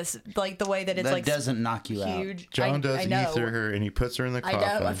hilarious, like the way that it's That like doesn't knock you out. huge. John does I know. ether her, and he puts her in the I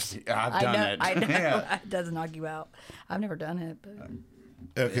coffin. know. I've done it. I know. Yeah. It does knock you out. I've never done it, but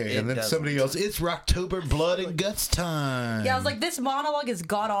Okay, It and then doesn't. somebody else. It's Rocktober Blood and Guts time. yeah, I was like, this monologue is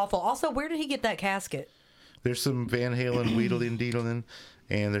god awful. Also, where did he get that casket? There's some Van Halen wheedling deedling,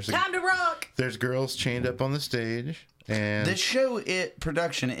 and Time to rock. there's girls chained up on the stage, and The show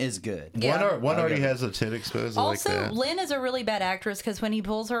production is good. Yeah. one already Okay. has a tit exposed like Also, that. Lynn is a really bad actress because when he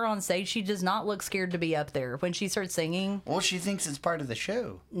pulls her on stage, she does not look scared to be up there. When she starts singing, Well, she thinks it's part of the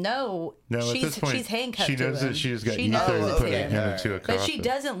show. no, No, at she's this point, she's handcuffed. she to knows him. that she just got She ether knows and it's put it him. into a coffin. But she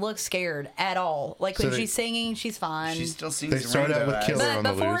doesn't look scared at all. Like when So they- she's singing, she's fine. She still sings They the start out Rainbow with Eyes. Killer on but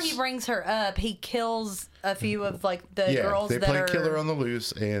the before Loose. he brings her up, he kills a few of like the Yeah, girls they that play are. Killer on the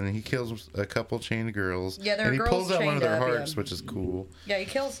Loose, and he kills a couple chained girls. Yeah, there are and he girls pulls out one of chained their up, hearts, yeah. which is cool. Yeah, he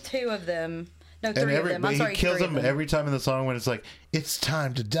kills two of them. No, And three of them. I'm but sorry, he kills three of them them. every time in the song when it's like, "It's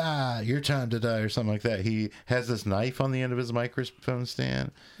time to die, your time to die," or something like that. He has this knife on the end of his microphone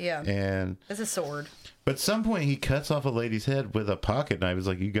stand. Yeah. And It's a sword. but at some point he cuts off a lady's head with a pocket knife. It's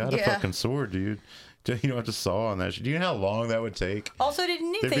like, you got a Yeah. fucking sword, dude. You don't have to saw on that shit. Do you know how long that would take? Also,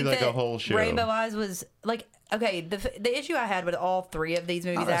 didn't you There'd be think like that a whole show. Rainbow Eyes was like okay? The issue I had with all three of these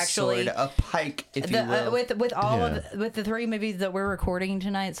movies Not a actually. sword, a pike, if you will. With all Yeah. of with the three movies that we're recording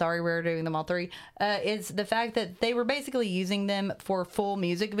tonight, sorry we're doing them all three. Is the fact that they were basically using them for full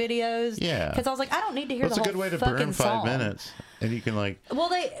music videos. Yeah. Because I was like, I don't need to hear That's the a whole good way to fucking burn 5 song. minutes, and you can like. Well,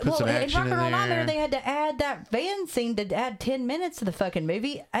 Put some in action Rock and in Roll Nightmare, there. they had to add that van scene to add 10 minutes to the fucking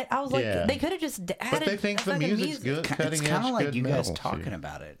movie. I was like, Yeah. they could have just added. But they think the fucking music's good, It's cutting kind edge, of like good you guys metal talking shit.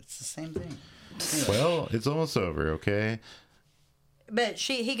 about it. It's the same thing. Well, it's almost over. Okay. But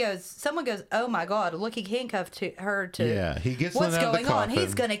he goes, someone goes, oh my God, look, he handcuffed her to. Yeah, he gets What's Lynn out of going the on? He's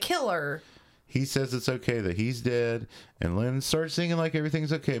coffin. going to kill her. He says it's okay that he's dead, and Lynn starts singing like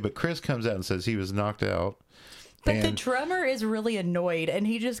everything's okay. But Chris comes out and says he was knocked out. But the And- drummer is really annoyed, and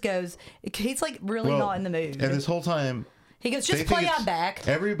he just goes, he's like really well, not in the mood. And this whole time, He goes, they just think play it's- on back.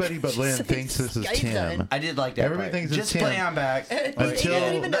 Everybody but Lynn So thinks this is he's Tim. done. I did like that. Everybody part. thinks it's just play him. on back. Until-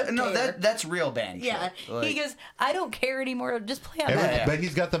 doesn't even no, care. that's real band. Yeah. shit. Like, He goes, I don't care anymore. Just play on back. But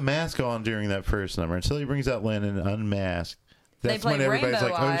he's got the mask on during that first number until he brings out Lynn and unmasked. That's play when everybody's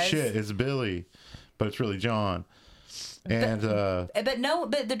Rainbow like, "Oh Eyes. shit, it's Billy," but it's really John. And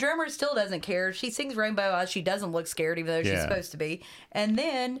But the drummer still doesn't care. She sings Rainbow Eyes. She doesn't look scared, even though she's Yeah. supposed to be. And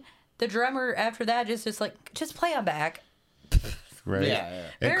then the drummer after that just like, just play on back. right? Yeah.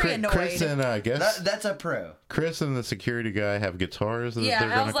 And Very annoyed. Chris and I guess That's a pro. Chris and the security guy have guitars that they're Yeah, I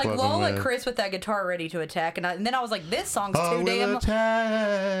gonna was like, club lol him at with. Chris with that guitar ready to attack, and then I was like, this song's I too will damn.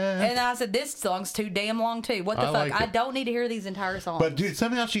 attack. And I said, this song's too damn long too. What the I fuck? like I it. don't need to hear these entire songs. But dude,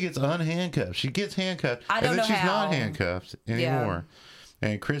 somehow she gets unhandcuffed. She gets handcuffed, I don't and then know she's how. not handcuffed anymore.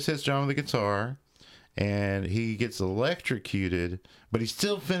 And Chris hits John with the guitar, and he gets electrocuted, but he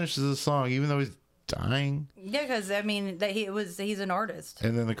still finishes the song even though he's dying. Yeah, because I mean, he's an artist.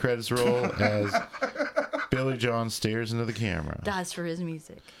 And then the credits roll as Billy John stares into the camera. Dies for his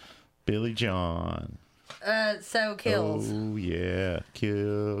music. Billy John. So kills. Oh yeah,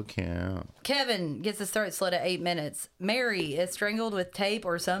 kill count. Kevin gets his throat slit at 8 minutes. Mary is strangled with tape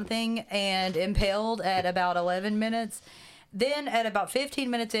or something and impaled at about 11 minutes. Then at about 15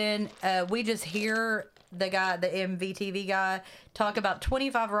 minutes in, we just hear the MVTV guy, talk about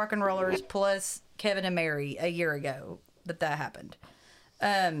 25 rock and rollers plus Kevin and Mary a year ago that happened.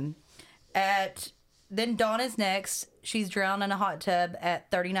 Then Donna's next. She's drowned in a hot tub at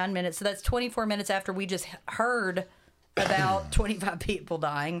 39 minutes. So that's 24 minutes after we just heard about 25 people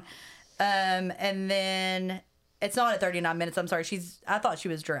dying. And then it's not at 39 minutes. I'm sorry. I thought she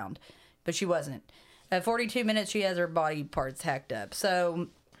was drowned, but she wasn't. At 42 minutes, she has her body parts hacked up. So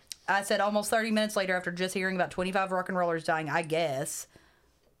I said almost 30 minutes later after just hearing about 25 rock and rollers dying, I guess.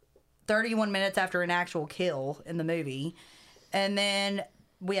 31 minutes after an actual kill in the movie. And then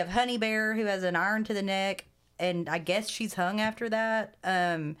we have Honey Bear, who has an iron to the neck, and I guess she's hung after that.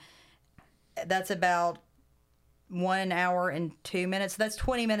 That's about 1 hour and 2 minutes. So that's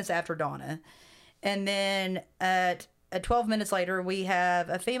 20 minutes after Donna. And then at 12 minutes later, we have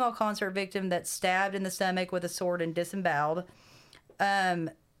a female concert victim that's stabbed in the stomach with a sword and disemboweled.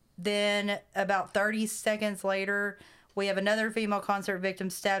 Then about 30 seconds later, we have another female concert victim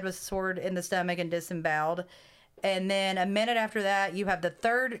stabbed with a sword in the stomach and disemboweled. And then a minute after that, you have the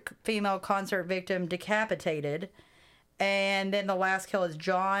third female concert victim decapitated. And then the last kill is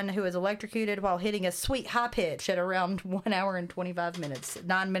John, who is electrocuted while hitting a sweet high pitch at around 1 hour and 25 minutes.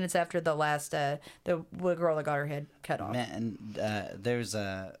 9 minutes after the last, the girl that got her head cut off. Man, there's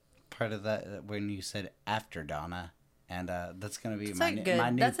a part of that when you said after Donna, and that's gonna be my new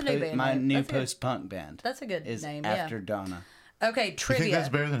band name. post-punk band. That's a good is name. After Donna. Okay, You trivia. think that's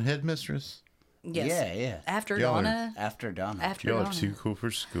better than Headmistress? Yes. Yeah. After Y'all are- Donna. After Donna. After Y'all Donna. are too cool for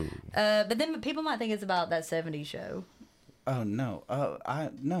school. But then people might think it's about that 70s show. Oh no!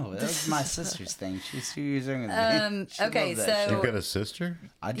 No, that was my sister's thing. She's 2 years younger than me. She okay, loved that so- You've got a sister?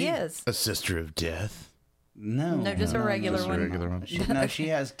 I do. Yes. A sister of death? No, just a regular Just a one. regular one. No, she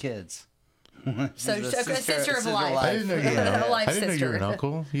has kids. So She's a sister of life. I didn't know you were A life I didn't know you were an sister.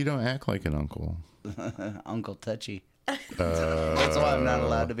 uncle. You don't act like an uncle. Uncle Touchy. That's why I'm not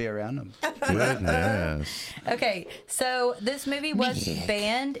allowed to be around him. Goodness. Okay, so this movie was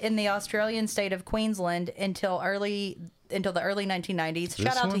banned in the Australian state of Queensland until the early 1990s.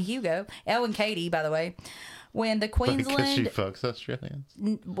 Shout out to one? Hugo, and Katie, by the way. When the Because she Queensland, fucks Australians?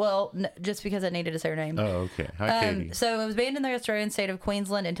 just because I needed to say her name. Oh, okay. Hi, Katie. So it was banned in the Australian state of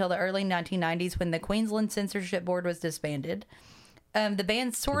Queensland until the early 1990s when the Queensland Censorship Board was disbanded. The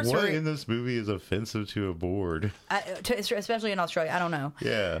band's What sorcery, in this movie is offensive to a board? especially in Australia, I don't know.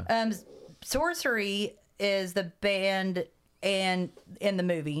 Yeah. Sorcery is the band and in the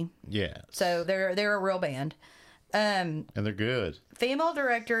movie, Yeah. so they're a real band. And they're good. Female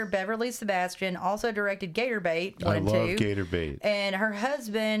director Beverly Sebastian also directed Gator Bait 1 I and love 2, Gator Bait. and her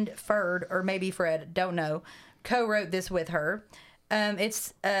husband Ferd, or maybe Fred, don't know, co-wrote this with her.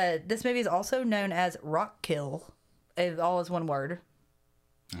 This movie is also known as Rock Kill. It all is one word.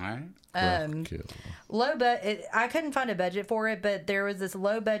 All right. Rock Kill. I couldn't find a budget for it, but there was this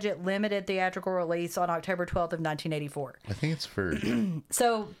low budget limited theatrical release on October 12th of 1984. I think it's for.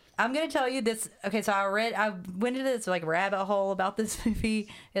 So I'm going to tell you this. Okay, so I went into this like rabbit hole about this movie.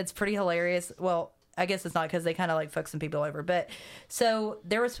 It's pretty hilarious. Well, I guess it's not because they kind of like fuck some people over. But so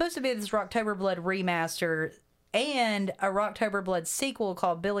there was supposed to be this Rocktober Blood remaster and a Rocktober Blood sequel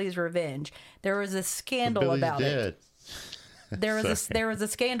called Billy's Revenge. There was a scandal Billy's about dead. it. There was a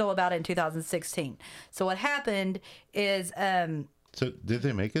scandal about it in 2016. So what happened is So did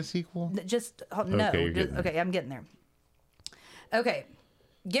they make a sequel? no. Okay, you're getting there. Okay, I'm getting there. Okay.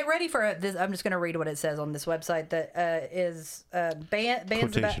 Get ready for this. I'm just going to read what it says on this website that is bands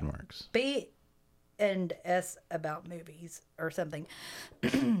Quotation about marks. B and S about movies or something.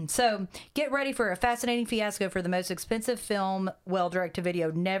 So get ready for a fascinating fiasco for the most expensive film,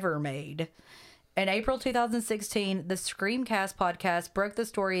 direct-to-video never made. In April 2016, the Screamcast podcast broke the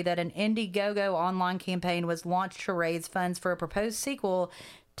story that an Indiegogo online campaign was launched to raise funds for a proposed sequel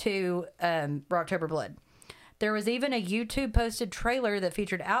to Rocktober Blood. There was even a YouTube posted trailer that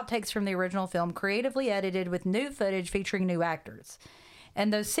featured outtakes from the original film, creatively edited with new footage featuring new actors.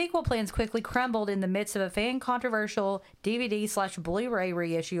 And those sequel plans quickly crumbled in the midst of a fan controversial DVD/Blu-ray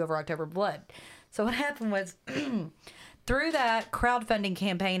reissue of October Blood. So what happened was, through that crowdfunding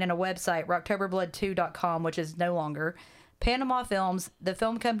campaign and a website, RocktoberBlood2.com, which is no longer, Panama Films, the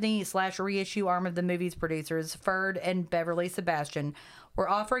film company/reissue arm of the movie's producers, Ferd and Beverly Sebastian, were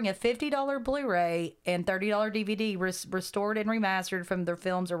offering a $50 Blu-ray and $30 DVD restored and remastered from the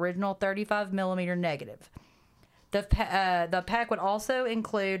film's original 35mm negative. The pack would also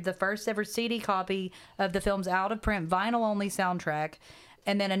include the first ever CD copy of the film's out-of-print vinyl-only soundtrack,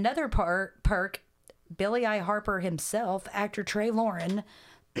 and then another perk, Billy I. Harper himself, actor Trey Lauren,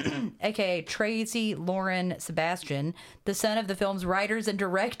 a.k.a. Tracy Lauren Sebastian, the son of the film's writers and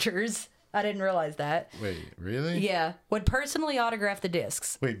directors. I didn't realize that. Wait, really? Yeah. Would personally autograph the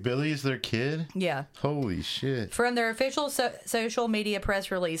discs. Wait, Billy's their kid? Yeah. Holy shit. From their official social media press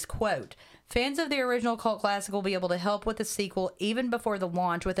release, quote, fans of the original cult classic will be able to help with the sequel even before the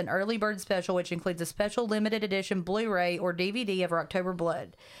launch with an early bird special, which includes a special limited edition Blu-ray or DVD of October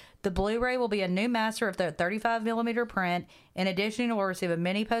Blood. The Blu-ray will be a new master of the 35mm print. In addition, you will receive a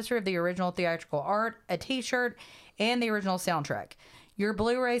mini poster of the original theatrical art, a t-shirt, and the original soundtrack. Your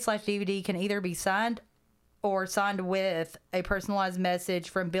Blu-ray/DVD can either be signed or signed with a personalized message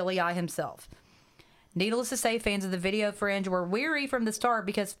from Billy I himself. Needless to say, fans of the video fringe were weary from the start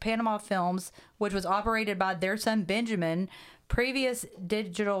because Panama Films, which was operated by their son Benjamin, previous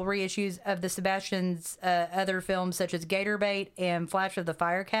digital reissues of the Sebastian's other films such as Gatorbait and Flash of the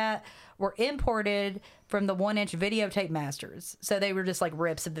Firecat were imported from the 1-inch videotape masters. So they were just like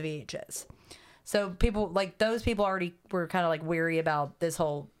rips of the VHS. So those people already were kind of like weary about this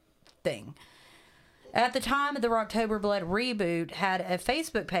whole thing. At the time, the Rocktober Blood reboot had a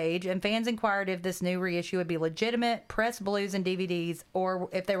Facebook page, and fans inquired if this new reissue would be legitimate, pressed blues and DVDs, or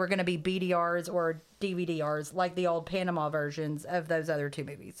if they were going to be BDRs or DVDRs, like the old Panama versions of those other two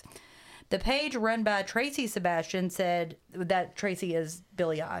movies. The page, run by Tracy Sebastian, said that Tracy is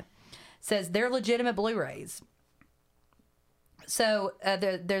Billy I, says they're legitimate Blu-rays. So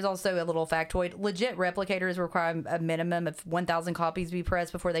there's also a little factoid. Legit replicators require a minimum of 1,000 copies be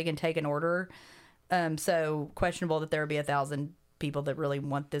pressed before they can take an order. So questionable that there would be 1,000 people that really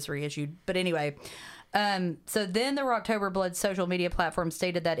want this reissued. But anyway, so then the Rocktober Blood social media platform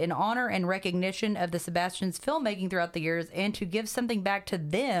stated that in honor and recognition of the Sebastians' filmmaking throughout the years and to give something back to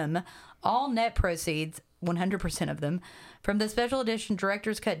them, all net proceeds, 100% of them, from the special edition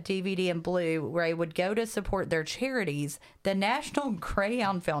Director's Cut DVD and Blu-ray would go to support their charities, the National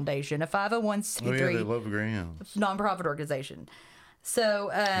Greyhound Foundation, a 501c3 they love greyhounds. nonprofit organization. So,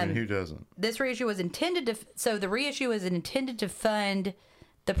 who doesn't? This reissue was intended to. So the reissue was intended to fund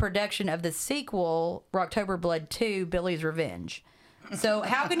the production of the sequel, Rocktober Blood 2: Billy's Revenge. So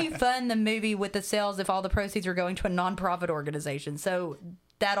how can you fund the movie with the sales if all the proceeds are going to a nonprofit organization? So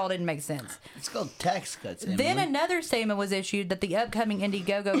that all didn't make sense. It's called tax cuts. Emily. Then another statement was issued that the upcoming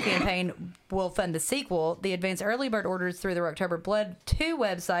Indiegogo campaign will fund the sequel. The advanced early bird orders through the Rocktober Blood 2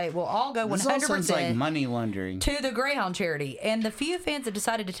 website will all go 100% This all sounds like money laundering to the Greyhound charity. And the few fans that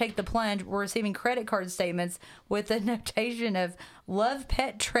decided to take the plunge were receiving credit card statements with the notation of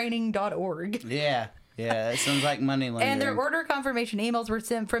lovepettraining.org. Yeah. Yeah, it sounds like money laundering. And their order confirmation emails were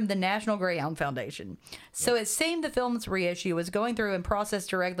sent from the National Greyhound Foundation. So it seemed the film's reissue was going through and processed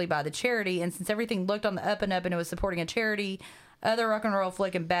directly by the charity, and since everything looked on the up and up and it was supporting a charity, other rock and roll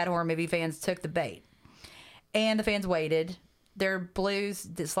flick and bad horror movie fans took the bait. And the fans waited. Their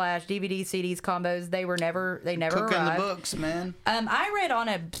blues/DVD CDs combos, they never Cooking arrived. the books, man. I read on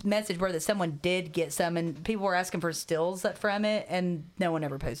a message board that someone did get some, and people were asking for stills from it, and no one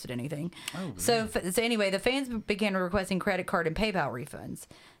ever posted anything. Oh, really? So anyway, the fans began requesting credit card and PayPal refunds.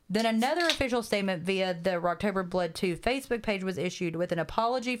 Then another official statement via the Rocktober Blood 2 Facebook page was issued with an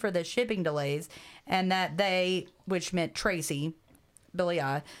apology for the shipping delays, and that they, which meant Tracy, Billy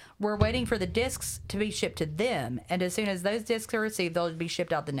I, were waiting for the discs to be shipped to them, and as soon as those discs are received, they'll be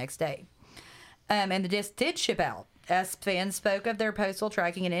shipped out the next day. And the discs did ship out, as fans spoke of their postal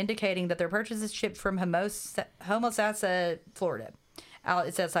tracking and indicating that their purchases shipped from Homosassa, Florida.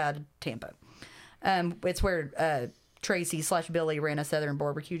 It's outside Tampa. It's where Tracy/Billy ran a southern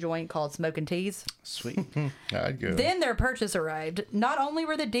barbecue joint called Smokin' Teas. Sweet. I'd go. Then their purchase arrived. Not only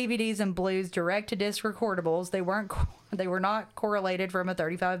were the DVDs and blues direct-to-disc recordables, they were not correlated from a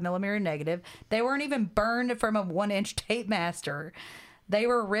 35mm negative. They weren't even burned from a 1-inch tape master. They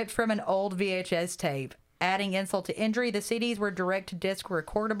were ripped from an old VHS tape. Adding insult to injury, the CDs were direct-to-disc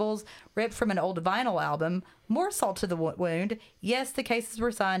recordables ripped from an old vinyl album. More salt to the wound. Yes, the cases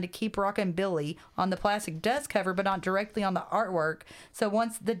were signed to Keep Rockin' Billy on the plastic dust cover, but not directly on the artwork. So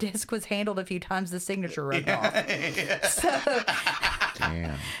once the disc was handled a few times, the signature rubbed off.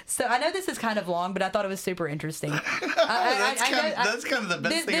 Damn. So I know this is kind of long, but I thought it was super interesting. That's kind of the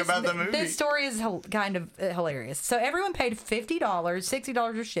best thing about the movie. This story is kind of hilarious. So everyone paid $50,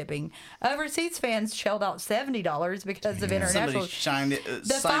 $60 for shipping. Overseas fans shelled out $70 because of international. Somebody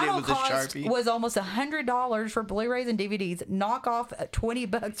The signed final it with a cost Sharpie. was almost $100 for Blu-rays and DVDs. Knock off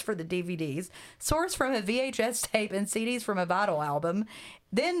 $20 for the DVDs. Sourced from a VHS tape and CDs from a Vital album.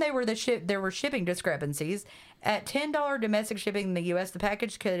 Then there were shipping discrepancies. At $10 domestic shipping in the U.S., the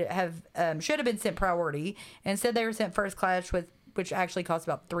package should have been sent priority. Instead, they were sent first class, which actually cost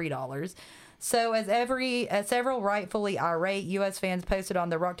about $3. So, as several rightfully irate U.S. fans posted on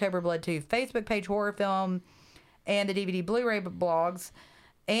the Rocktober Blood 2 Facebook page, horror film, and the DVD Blu-ray blogs,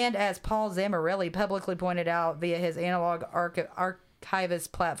 and as Paul Zamorelli publicly pointed out via his analog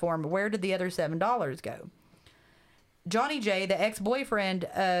archivist platform, where did the other $7 go? Johnny J, the ex-boyfriend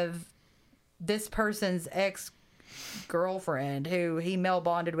of this person's ex-girlfriend, who he male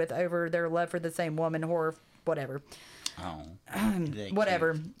bonded with over their love for the same woman, horror, whatever. Oh,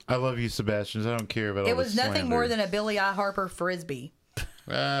 Whatever. I love you, Sebastian. I don't care about all It was this nothing more than a Billy I. Harper frisbee.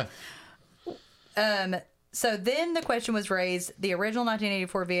 So then the question was raised. The original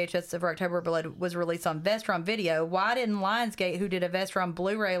 1984 VHS of Rocktober Blood was released on Vestron Video. Why didn't Lionsgate, who did a Vestron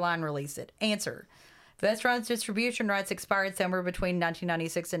Blu-ray line, release it? Answer. Vestron's distribution rights expired somewhere between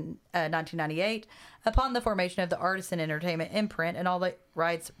 1996 and 1998 upon the formation of the Artisan Entertainment imprint, and all the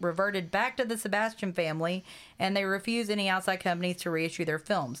rights reverted back to the Sebastian family, and they refused any outside companies to reissue their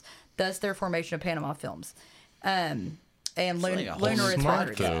films, thus their formation of Panama Films. And Lunar is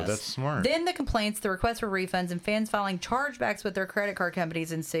smart, though. That's smart. Then the complaints, the requests for refunds, and fans filing chargebacks with their credit card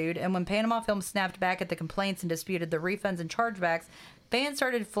companies ensued, and when Panama Films snapped back at the complaints and disputed the refunds and chargebacks, fans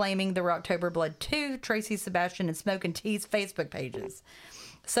started flaming the Rocktober Blood 2, Tracy, Sebastian, and Smoke and Tea's Facebook pages.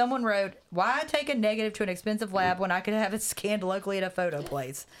 Someone wrote, "Why take a negative to an expensive lab when I could have it scanned locally at a photo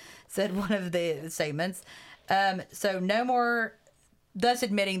place?" said one of the statements. So no more, thus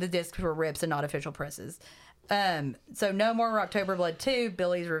admitting the discs were rips and not official presses. So no more Rocktober Blood 2,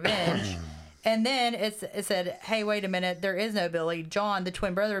 Billy's Revenge. And then it said, hey, wait a minute, there is no Billy. John, the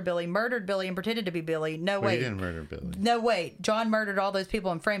twin brother of Billy, murdered Billy and pretended to be Billy. No, wait. He didn't murder Billy. No, wait. John murdered all those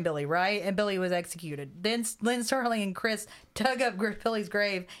people and framed Billy, right? And Billy was executed. Then Lynn Starling and Chris dug up Billy's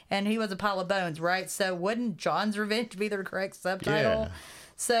grave, and he was a pile of bones, right? So wouldn't John's Revenge be the correct subtitle? Yeah.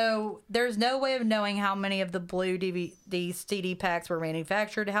 So there's no way of knowing how many of the blue DVD CD packs were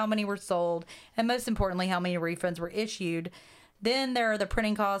manufactured, how many were sold, and most importantly, how many refunds were issued. Then there are the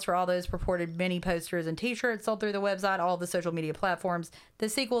printing costs for all those purported mini posters and T-shirts sold through the website, all the social media platforms, the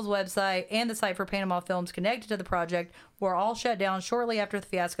sequel's website, and the site for Panama Films connected to the project were all shut down shortly after the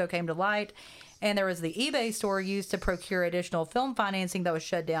fiasco came to light. And there was the eBay store used to procure additional film financing that was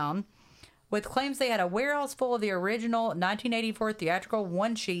shut down, with claims they had a warehouse full of the original 1984 theatrical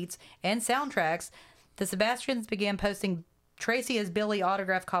one-sheets and soundtracks. The Sebastians began posting Tracy as Billy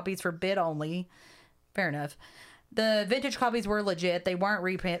autograph copies for bid only. Fair enough. The vintage copies were legit. They weren't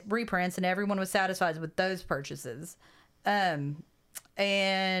reprints, and everyone was satisfied with those purchases.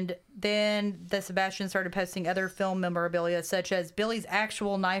 And then the Sebastian started posting other film memorabilia, such as Billy's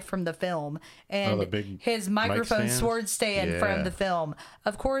actual knife from the film and his microphone sword stand from the film.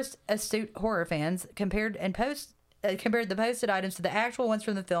 Of course, astute horror fans compared the posted items to the actual ones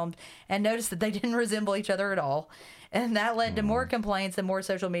from the film and noticed that they didn't resemble each other at all. And that led to more complaints and more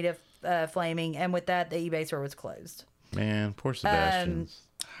social media flaming. And with that, the eBay store was closed. Man, poor Sebastian.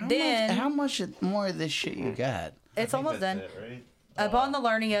 How much more of this shit you got? It's almost done. Right? Upon the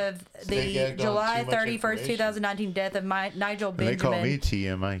learning of the July 31st, 2019 death of Nigel Benjamin. And they call me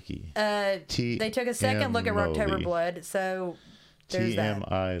T.M. Mikey. They took a second look at Rocktober Blood. So there's T.M. that.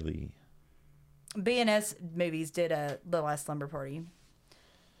 Eiley. B&S Movies did The Last Slumber Party.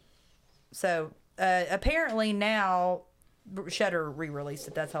 So apparently now Shudder re-released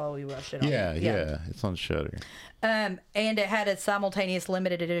it. That's how we rushed it on. Yeah, it's on Shudder. And it had a simultaneous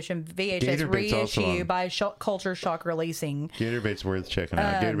limited edition VHS reissue by Culture Shock Releasing. Gatorbait's worth checking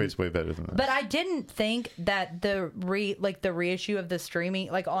out. Gatorbait's way better than that. But I didn't think that the reissue of the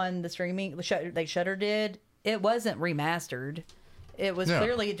streaming, like on the streaming, like Shudder did, it wasn't remastered. It was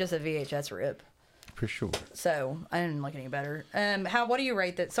clearly just a VHS rip. For sure. So I didn't look any better. What do you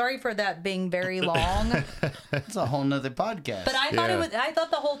rate that? Sorry for that being very long. It's a whole nother podcast. But I thought I thought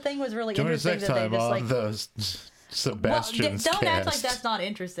the whole thing was really Join us interesting. next time on those. Sebastian's don't act like cast. that's not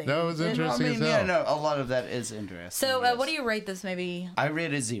interesting. That was I interesting mean, as yeah, hell. no, a lot of that is interesting. So, yes. what do you rate this movie? I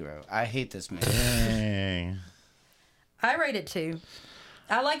rate it 0. I hate this movie. Dang. I rate it 2.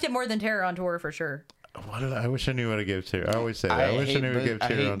 I liked it more than Terror on Tour for sure. I wish I knew what to give Terror. I always say that. I wish I knew what to give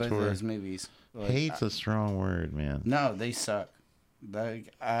Terror on both of Tour. those movies. Like, Hate's a strong word, man. no, they suck.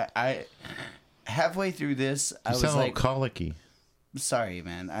 Like I halfway through this, I You was sound like, colicky. sorry,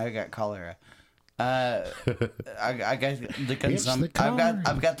 man, I got cholera. I got the It's the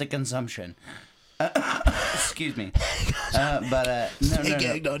I've got the consumption. Excuse me. No.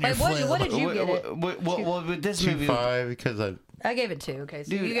 Wait, what did you get it? Well, with this movie, 2.5 because I gave it 2. Okay, so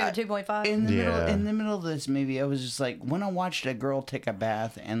Dude, you gave it 2.5? in the Yeah. middle of this movie, I was just like, when I watched a girl take a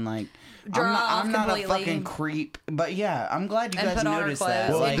bath and like, Draw off I'm not a completely. fucking creep, but yeah, I'm glad you And guys put on her noticed clothes that.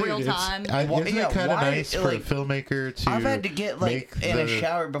 in Like, real time. Well, Isn't yeah, it kind of why- nice for a like, filmmaker to I've had to get like make in a the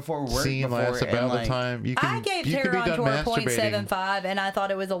shower before work scene before, last and about like, the time you can. I gave you could Terror be on done Tour masturbating. 0.75, and I thought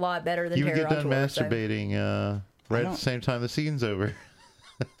it was a lot better than You would Terror get on done Tour. so- masturbating right at the same time the scene's over.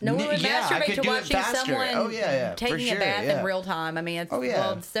 No one would Yeah, I masturbate could to do it watching faster. someone Oh, yeah, for taking sure, a bath yeah. in real time. I mean, it's, Oh, yeah.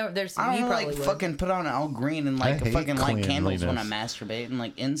 well, so there's I you don't probably like would. fucking put on all green and I like hate fucking light candles when I cleanliness. masturbate and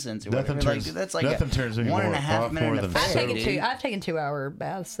like incense or Nothing whatever. turns- like that's like nothing turns me one and more a half off minute more than affair, I've taken soap. two. dude. I've taken 2-hour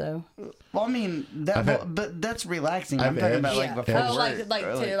baths, so Well, I mean, I've had- but that's relaxing. I've I'm talking had- about like yeah. before Oh, work. like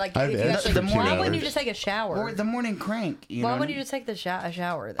or, to like I've if you edged actually, for 2 why wouldn't you hours. just take a shower? or the morning crank. You Why know? wouldn't you just take a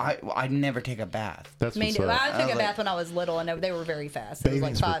shower? Then? I never take a bath. That's I mean, what's up. I took a like- bath when I was little, and they were very fast. It was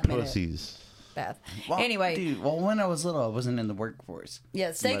like Bathing's for 5-minute pussies. bath. Well, Anyway, dude. Well, when I was little, I wasn't in the workforce.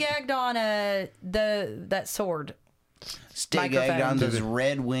 yeah, stay but- gagged on that sword. Stay gagged Microphone. on those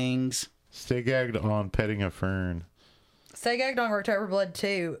red wings. Stay gagged on petting a fern. Stay gagged on October Blood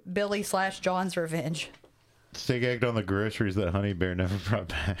 2. Billy/John's Revenge. Stay gagged on the groceries that Honey Bear never brought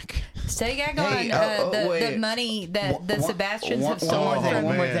back. Stay gagged Hey, on the wait. money that the One- Sebastians have one stolen more thing. from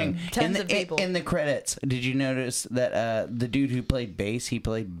One more man. thing. tons of people. In the credits, did you notice that the dude who played bass, he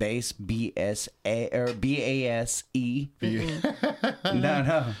played bass BSA or BASE?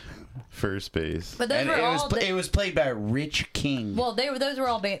 No. First base. But those And were all it was played by Rich King. well, those were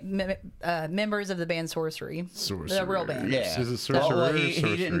all members of the band Sorcery, the real band. yeah. Is it sorcerer well, or he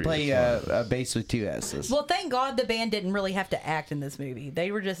didn't sorcery? play It's not. bass with 2 S's. Well, thank God the band didn't really have to act in this movie.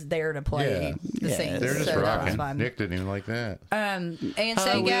 They were just there to play Yeah. the Yeah, scenes. They're just so that was rocking. fine. Nick didn't even like that. And stay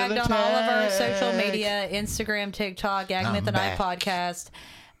will gagged on all of our social attack. media: Instagram, TikTok, Gag Myth and Knife Podcast,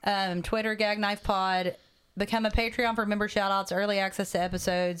 Twitter, Gag Knife Pod. Become a Patreon for member shoutouts, early access to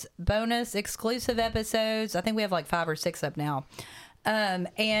episodes, bonus exclusive episodes. I think we have like 5 or 6 up now. And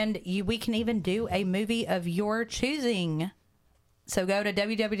we can even do a movie of your choosing. So go to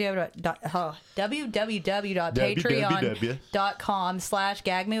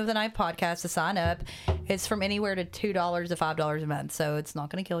www.patreon.com/gagmewithaknife podcast to sign up. It's from anywhere to $2 to $5 a month, so it's not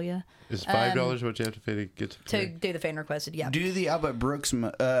going to kill you. Is $5 what you have to pay to get To do the fan requested, yeah. Do the Albert Brooks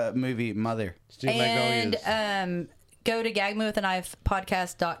movie Mother. Steel And Magnolias. go to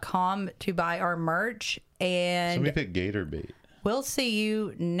gagmewithanifepodcast.com to buy our merch. And Somebody pick gator bait. we'll see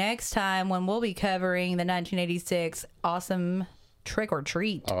you next time when we'll be covering the 1986 awesome Trick or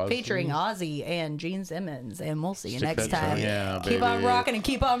Treat Ozzy. featuring Ozzy and Gene Simmons. And we'll see you Stick next that time. tongue out, Keep on baby. rocking and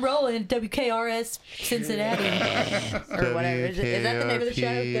keep on rolling. WKRS Cincinnati. Or whatever. Is that the name of the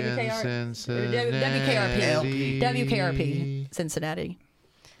show? WKRP. WKRP Cincinnati.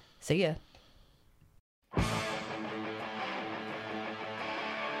 See ya.